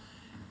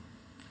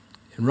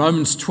 In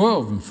Romans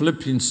 12 and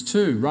Philippians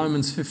 2,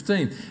 Romans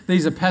 15,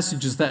 these are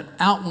passages that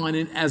outline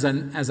it as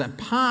a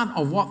part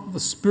of what the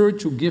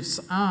spiritual gifts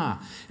are.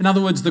 In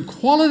other words, the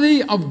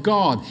quality of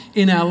God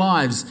in our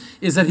lives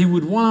is that He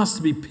would want us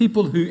to be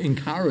people who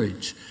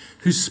encourage,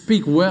 who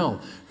speak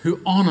well,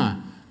 who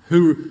honour,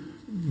 who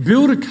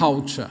build a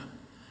culture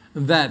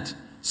that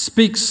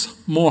speaks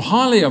more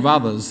highly of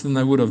others than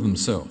they would of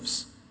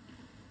themselves.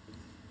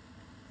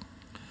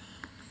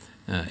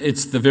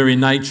 It's the very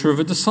nature of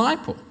a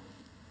disciple.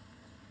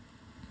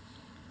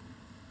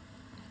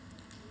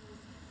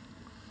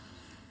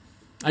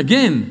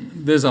 Again,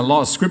 there's a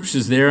lot of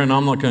scriptures there, and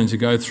I'm not going to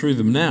go through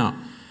them now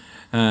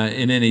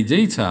in any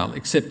detail,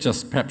 except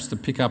just perhaps to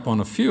pick up on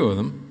a few of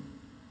them.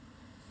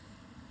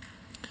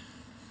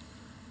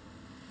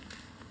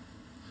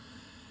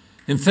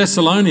 In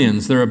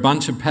Thessalonians, there are a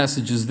bunch of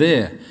passages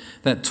there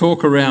that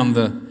talk around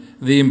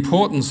the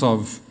importance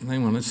of...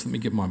 Hang on, let me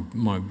get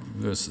my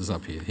verses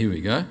up here. Here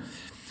we go.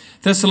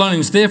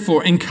 Thessalonians,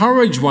 therefore,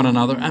 encourage one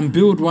another and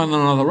build one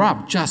another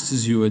up, just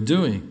as you are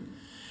doing.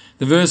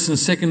 The verse in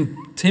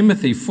 2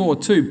 Timothy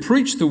 4:2,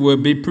 preach the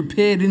word, be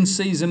prepared in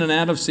season and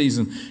out of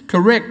season,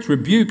 correct,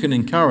 rebuke and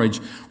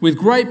encourage with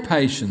great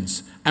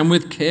patience and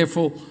with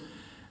careful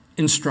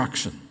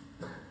instruction.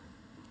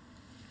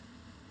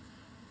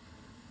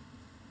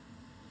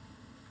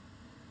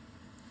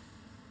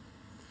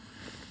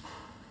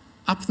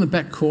 Up in the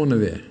back corner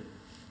there,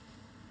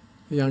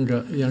 a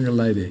younger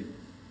lady.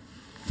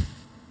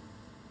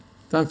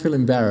 Don't feel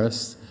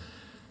embarrassed,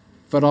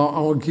 but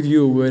I'll give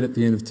you a word at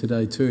the end of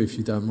today too, if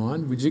you don't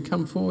mind. Would you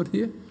come forward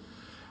here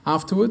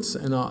afterwards?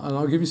 And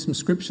I'll give you some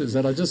scriptures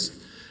that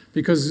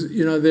because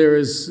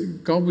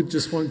God would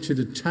just want you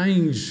to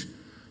change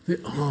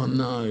the oh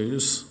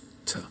no's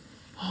to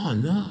oh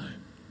no.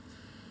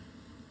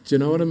 Do you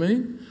know what I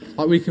mean?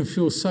 Like we can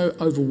feel so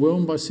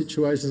overwhelmed by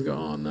situations, go,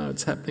 oh no,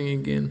 it's happening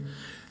again.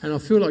 And I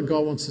feel like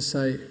God wants to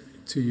say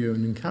to you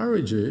and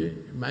encourage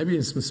you, maybe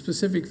in some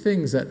specific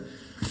things, that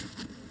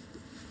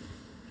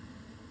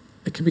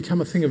it can become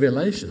a thing of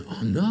elation.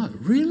 Oh no,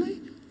 really?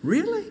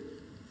 Really?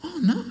 Oh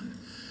no.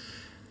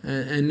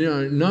 And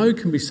no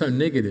can be so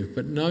negative,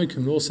 but no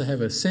can also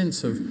have a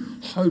sense of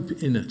hope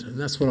in it. And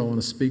that's what I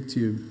want to speak to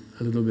you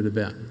a little bit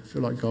about. I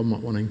feel like God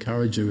might want to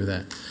encourage you with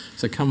that.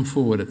 So come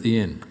forward at the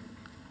end.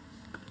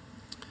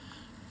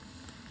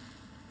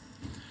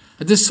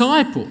 A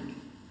disciple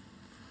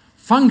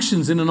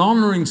functions in an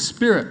honouring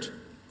spirit.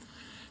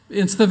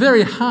 It's the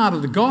very heart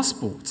of the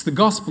gospel. It's the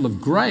gospel of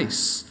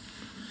grace.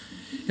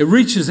 It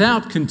reaches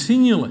out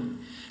continually.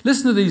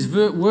 Listen to these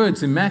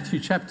words in Matthew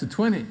chapter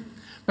 20.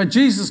 But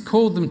Jesus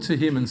called them to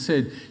him and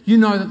said, "You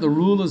know that the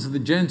rulers of the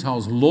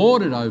Gentiles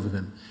lord it over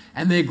them,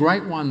 and their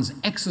great ones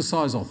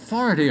exercise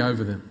authority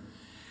over them.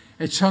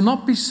 It shall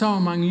not be so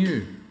among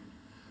you,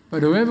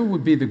 but whoever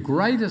would be the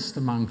greatest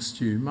amongst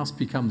you must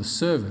become the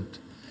servant,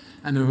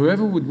 and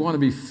whoever would want to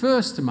be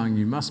first among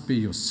you must be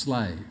your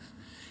slave,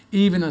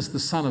 even as the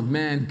Son of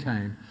Man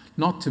came,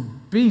 not to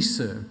be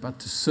served, but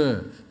to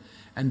serve,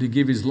 and to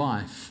give his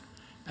life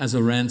as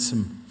a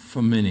ransom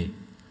for many."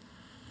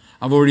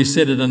 I've already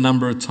said it a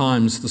number of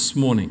times this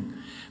morning,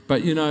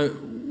 but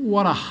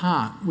what a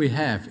heart we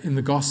have in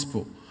the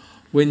gospel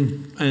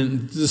and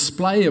the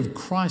display of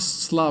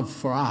Christ's love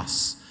for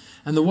us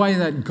and the way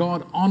that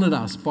God honoured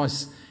us by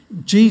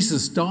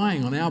Jesus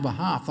dying on our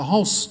behalf. The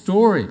whole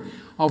story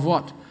of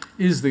what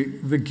is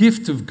the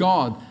gift of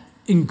God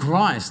in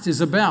Christ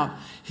is about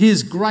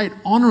his great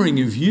honouring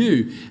of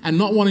you and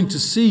not wanting to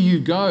see you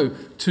go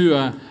to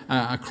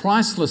a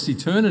Christless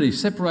eternity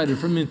separated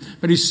from him.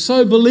 But he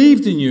so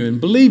believed in you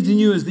and believed in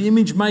you as the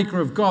image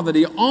maker of God that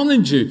he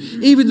honoured you,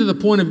 even to the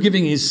point of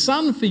giving his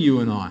son for you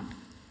and I.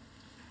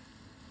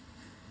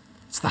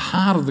 It's the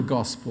heart of the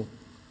gospel.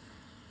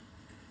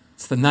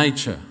 It's the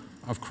nature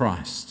of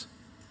Christ.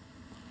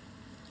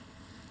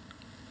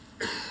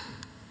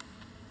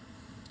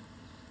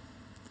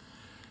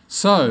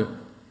 So,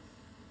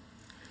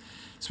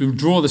 as we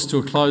draw this to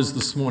a close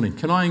this morning,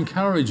 can I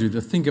encourage you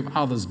to think of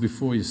others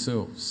before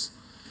yourselves?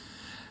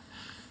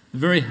 The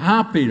very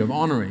heartbeat of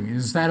honouring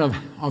is that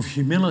of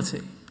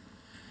humility.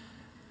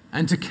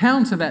 And to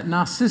counter that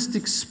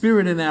narcissistic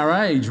spirit in our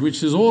age,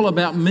 which is all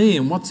about me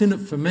and what's in it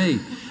for me.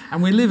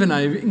 And we live in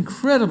an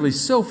incredibly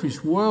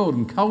selfish world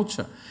and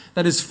culture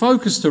that is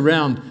focused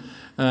around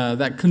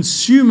that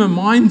consumer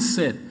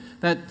mindset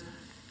that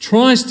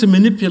tries to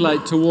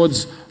manipulate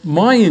towards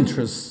my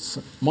interests,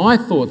 my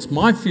thoughts,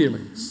 my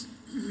feelings,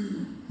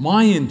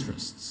 my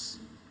interests.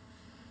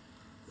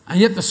 And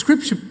yet the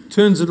scripture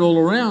turns it all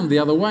around the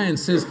other way and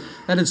says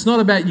that it's not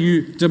about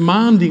you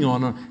demanding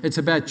honour, it's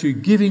about you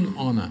giving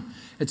honour.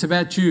 It's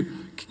about you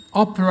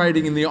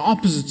operating in the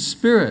opposite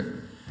spirit,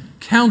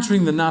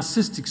 countering the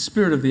narcissistic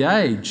spirit of the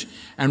age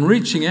and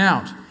reaching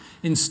out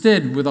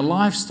instead with a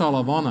lifestyle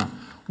of honour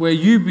where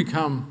you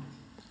become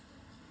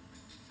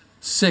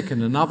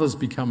second and others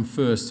become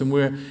first, and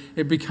where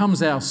it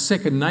becomes our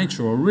second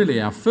nature, or really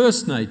our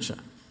first nature,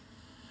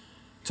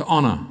 to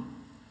honour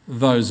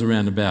those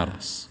around about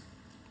us.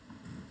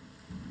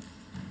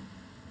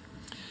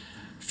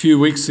 A few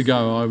weeks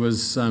ago I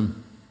was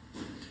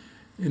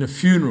in a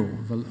funeral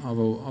of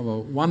a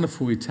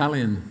wonderful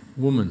Italian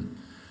woman.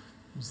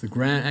 It was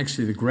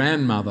the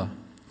grandmother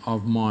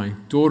of my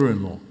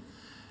daughter-in-law.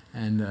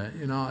 And,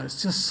 I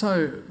was just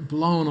so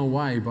blown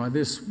away by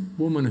this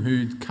woman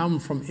who'd come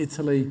from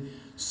Italy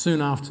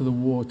soon after the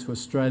war to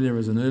Australia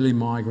as an early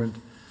migrant.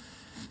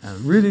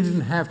 Really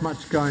didn't have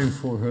much going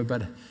for her,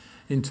 but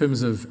in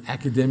terms of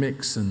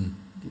academics,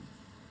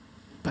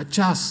 but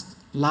just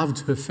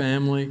loved her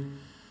family,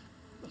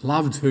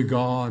 loved her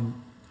God,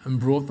 and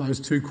brought those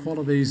two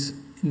qualities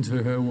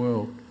into her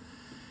world.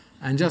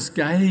 And just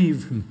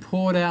gave and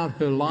poured out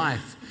her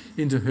life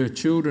into her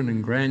children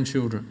and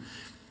grandchildren.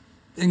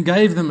 And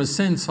gave them a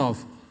sense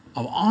of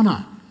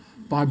honour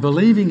by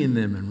believing in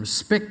them and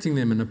respecting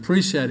them and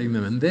appreciating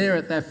them. And there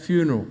at that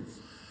funeral,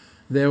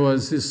 there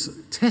was this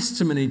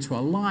testimony to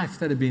a life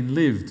that had been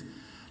lived,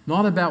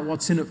 not about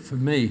what's in it for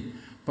me,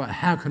 but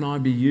how can I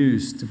be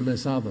used to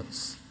bless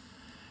others.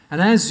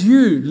 And as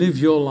you live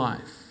your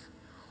life,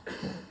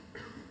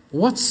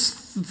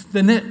 what's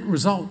the net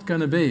result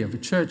going to be of a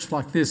church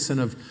like this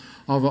and of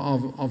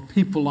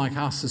people like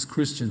us as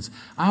Christians?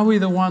 Are we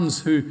the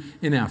ones who,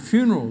 in our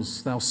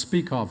funerals, they'll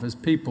speak of as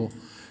people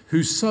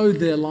who sowed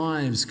their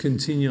lives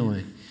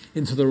continually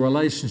into the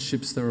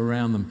relationships that are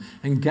around them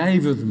and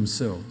gave of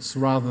themselves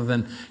rather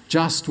than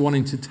just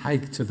wanting to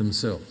take to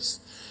themselves?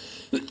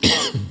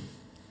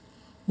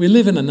 We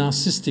live in a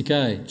narcissistic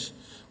age.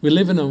 We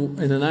live in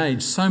an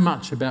age so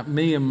much about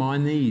me and my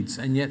needs,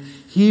 and yet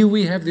here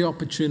we have the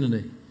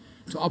opportunity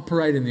to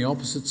operate in the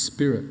opposite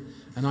spirit.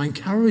 And I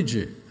encourage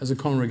you as a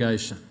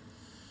congregation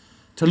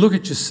to look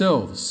at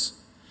yourselves,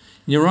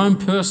 in your own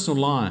personal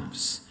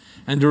lives,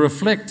 and to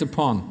reflect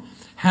upon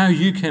how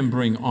you can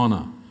bring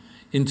honour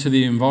into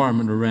the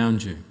environment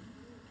around you.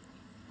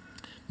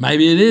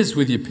 Maybe it is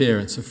with your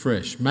parents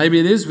afresh. Maybe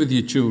it is with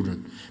your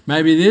children.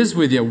 Maybe it is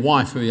with your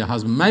wife or your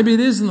husband. Maybe it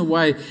is in the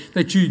way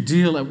that you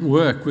deal at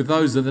work with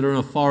those that are in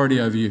authority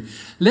over you.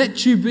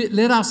 Let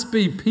us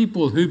be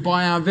people who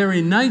by our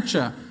very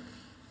nature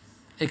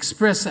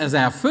express as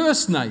our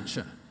first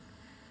nature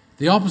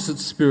The opposite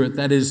spirit,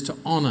 that is to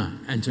honour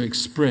and to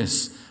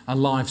express a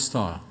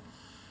lifestyle,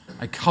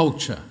 a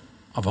culture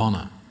of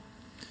honour.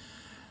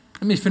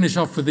 Let me finish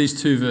off with these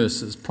two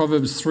verses.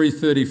 Proverbs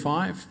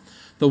 3:35.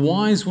 The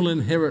wise will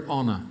inherit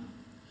honour,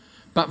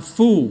 but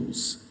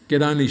fools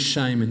get only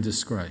shame and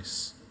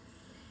disgrace.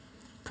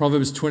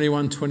 Proverbs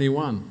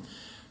 21:21.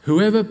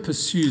 Whoever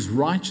pursues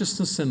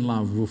righteousness and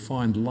love will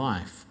find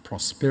life,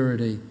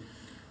 prosperity,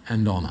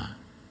 and honour.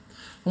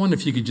 I wonder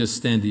if you could just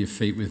stand to your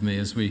feet with me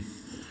as we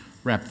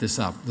wrap this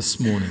up this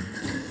morning.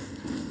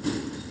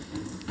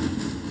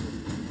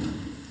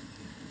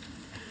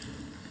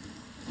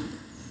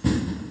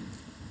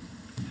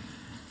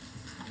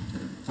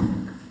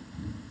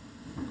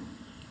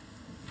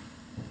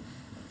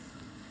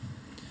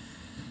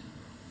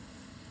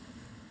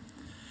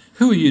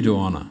 Who are you to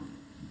honour?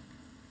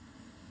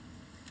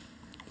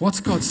 What's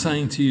God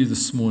saying to you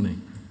this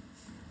morning?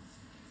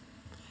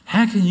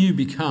 How can you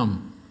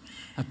become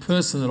a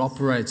person that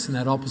operates in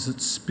that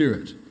opposite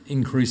spirit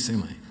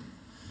increasingly?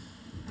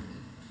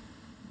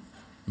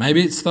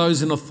 Maybe it's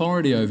those in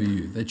authority over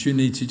you that you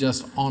need to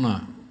just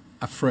honour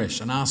afresh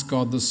and ask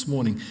God this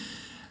morning,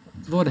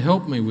 Lord,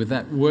 help me with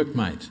that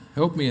workmate.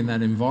 Help me in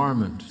that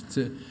environment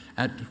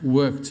at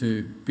work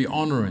to be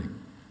honouring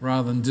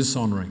rather than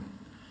dishonouring.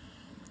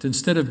 To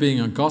instead of being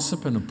a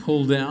gossip and a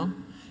pull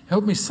down,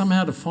 help me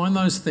somehow to find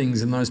those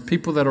things in those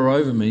people that are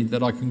over me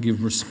that I can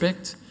give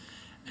respect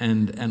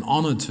and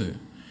honour to,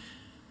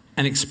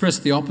 and express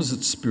the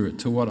opposite spirit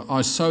to what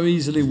I so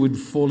easily would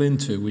fall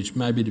into, which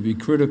may be to be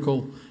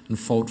critical and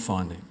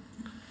fault-finding.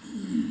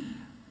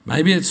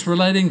 Maybe it's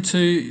relating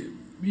to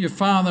your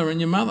father and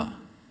your mother.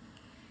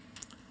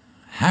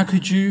 How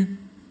could you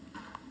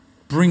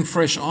bring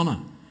fresh honour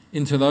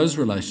into those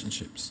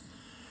relationships?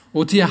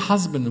 Or to your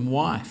husband and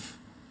wife,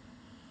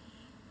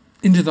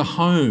 into the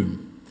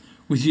home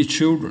with your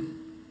children?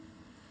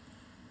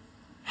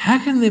 How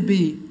can there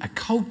be a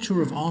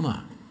culture of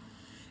honour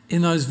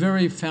in those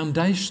very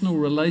foundational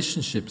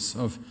relationships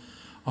of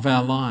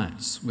our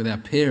lives, with our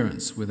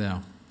parents, with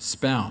our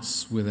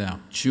spouse, with our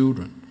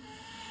children?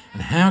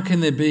 And how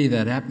can there be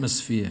that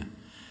atmosphere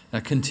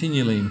that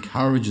continually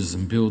encourages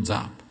and builds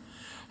up?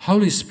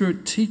 Holy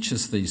Spirit, teach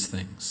us these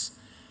things.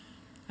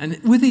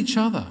 And with each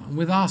other,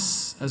 with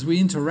us, as we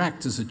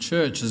interact as a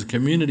church, as a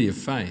community of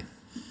faith.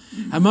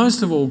 And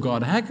most of all,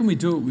 God, how can we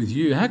do it with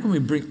you? How can we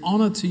bring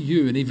honour to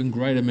you in even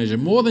greater measure?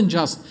 More than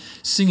just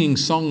singing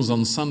songs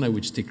on Sunday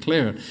which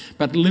declare it,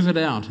 but live it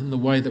out in the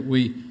way that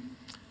we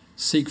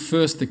seek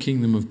first the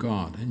kingdom of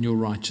God and your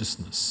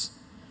righteousness.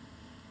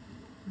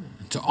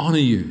 And to honour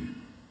you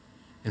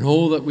in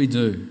all that we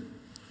do.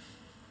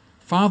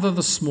 Father,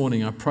 this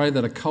morning I pray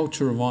that a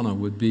culture of honour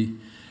would be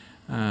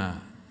a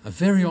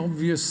very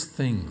obvious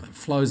thing that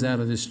flows out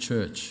of this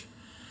church.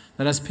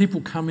 That as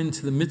people come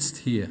into the midst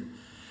here,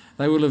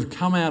 they will have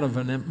come out of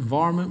an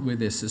environment where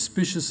they're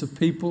suspicious of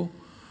people,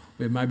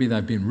 where maybe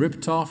they've been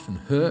ripped off and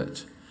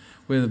hurt,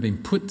 where they've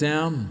been put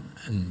down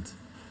and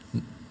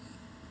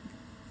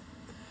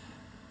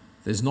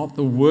there's not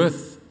the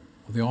worth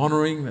or the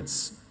honouring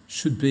that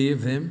should be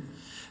of them,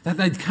 that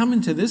they'd come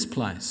into this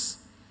place,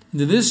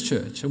 into this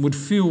church, and would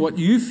feel what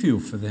you feel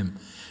for them,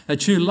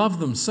 that you love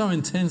them so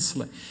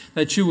intensely,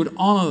 that you would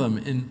honour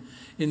them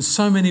in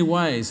so many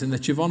ways, and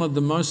that you've honoured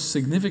them most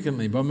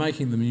significantly by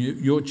making them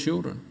your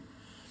children.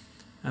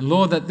 And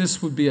Lord, that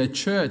this would be a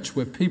church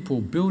where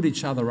people build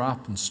each other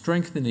up and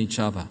strengthen each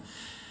other.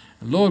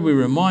 And Lord, we're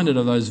reminded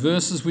of those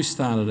verses we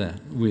started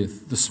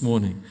with this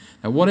morning,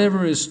 that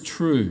whatever is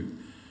true,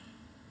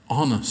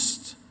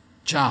 honest,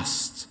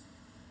 just,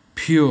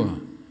 pure,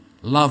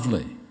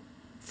 lovely,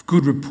 of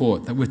good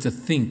report, that we're to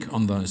think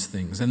on those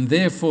things. And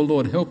therefore,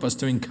 Lord, help us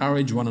to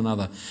encourage one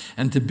another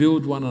and to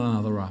build one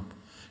another up,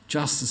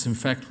 just as in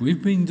fact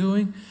we've been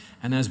doing,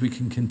 and as we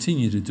can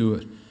continue to do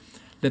it.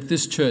 Let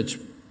this church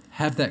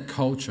have that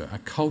culture, a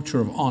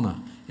culture of honour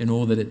in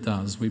all that it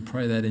does. We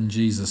pray that in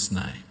Jesus'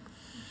 name.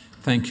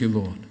 Thank you,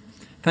 Lord.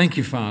 Thank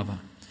you, Father.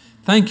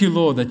 Thank you,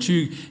 Lord, that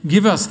you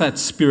give us that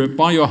Spirit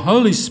by your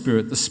Holy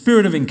Spirit, the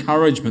Spirit of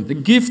encouragement, the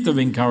gift of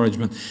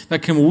encouragement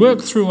that can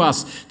work through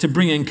us to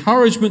bring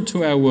encouragement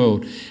to our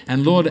world.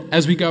 And Lord,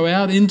 as we go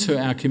out into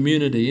our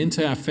community,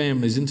 into our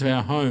families, into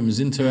our homes,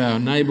 into our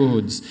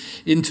neighbourhoods,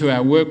 into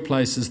our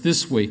workplaces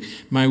this week,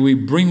 may we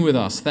bring with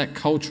us that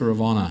culture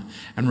of honour.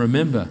 And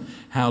remember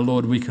how,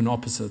 Lord, we can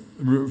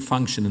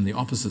function in the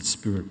opposite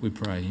spirit, we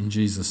pray, in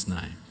Jesus'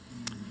 name.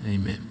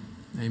 Amen.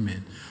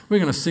 Amen. We're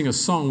going to sing a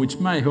song which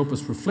may help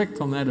us reflect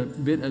on that a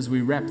bit as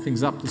we wrap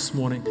things up this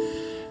morning.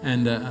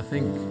 And I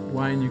think,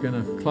 Wayne, you're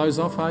going to close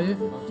off, are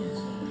you?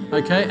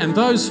 Okay, and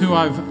those who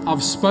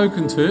I've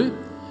spoken to,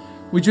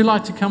 would you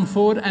like to come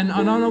forward? And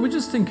I would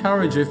just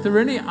encourage you, if there are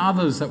any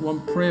others that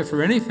want prayer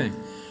for anything,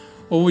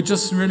 or would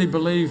just really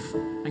believe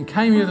and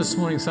came here this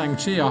morning saying,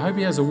 gee, I hope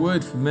he has a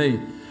word for me,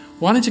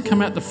 why don't you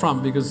come out the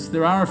front? Because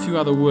there are a few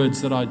other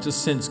words that I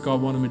just sense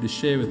God wanted me to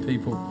share with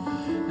people.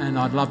 And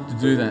I'd love to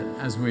do that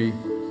as we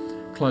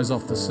close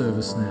off the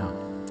service now.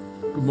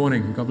 Good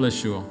morning. God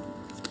bless you all.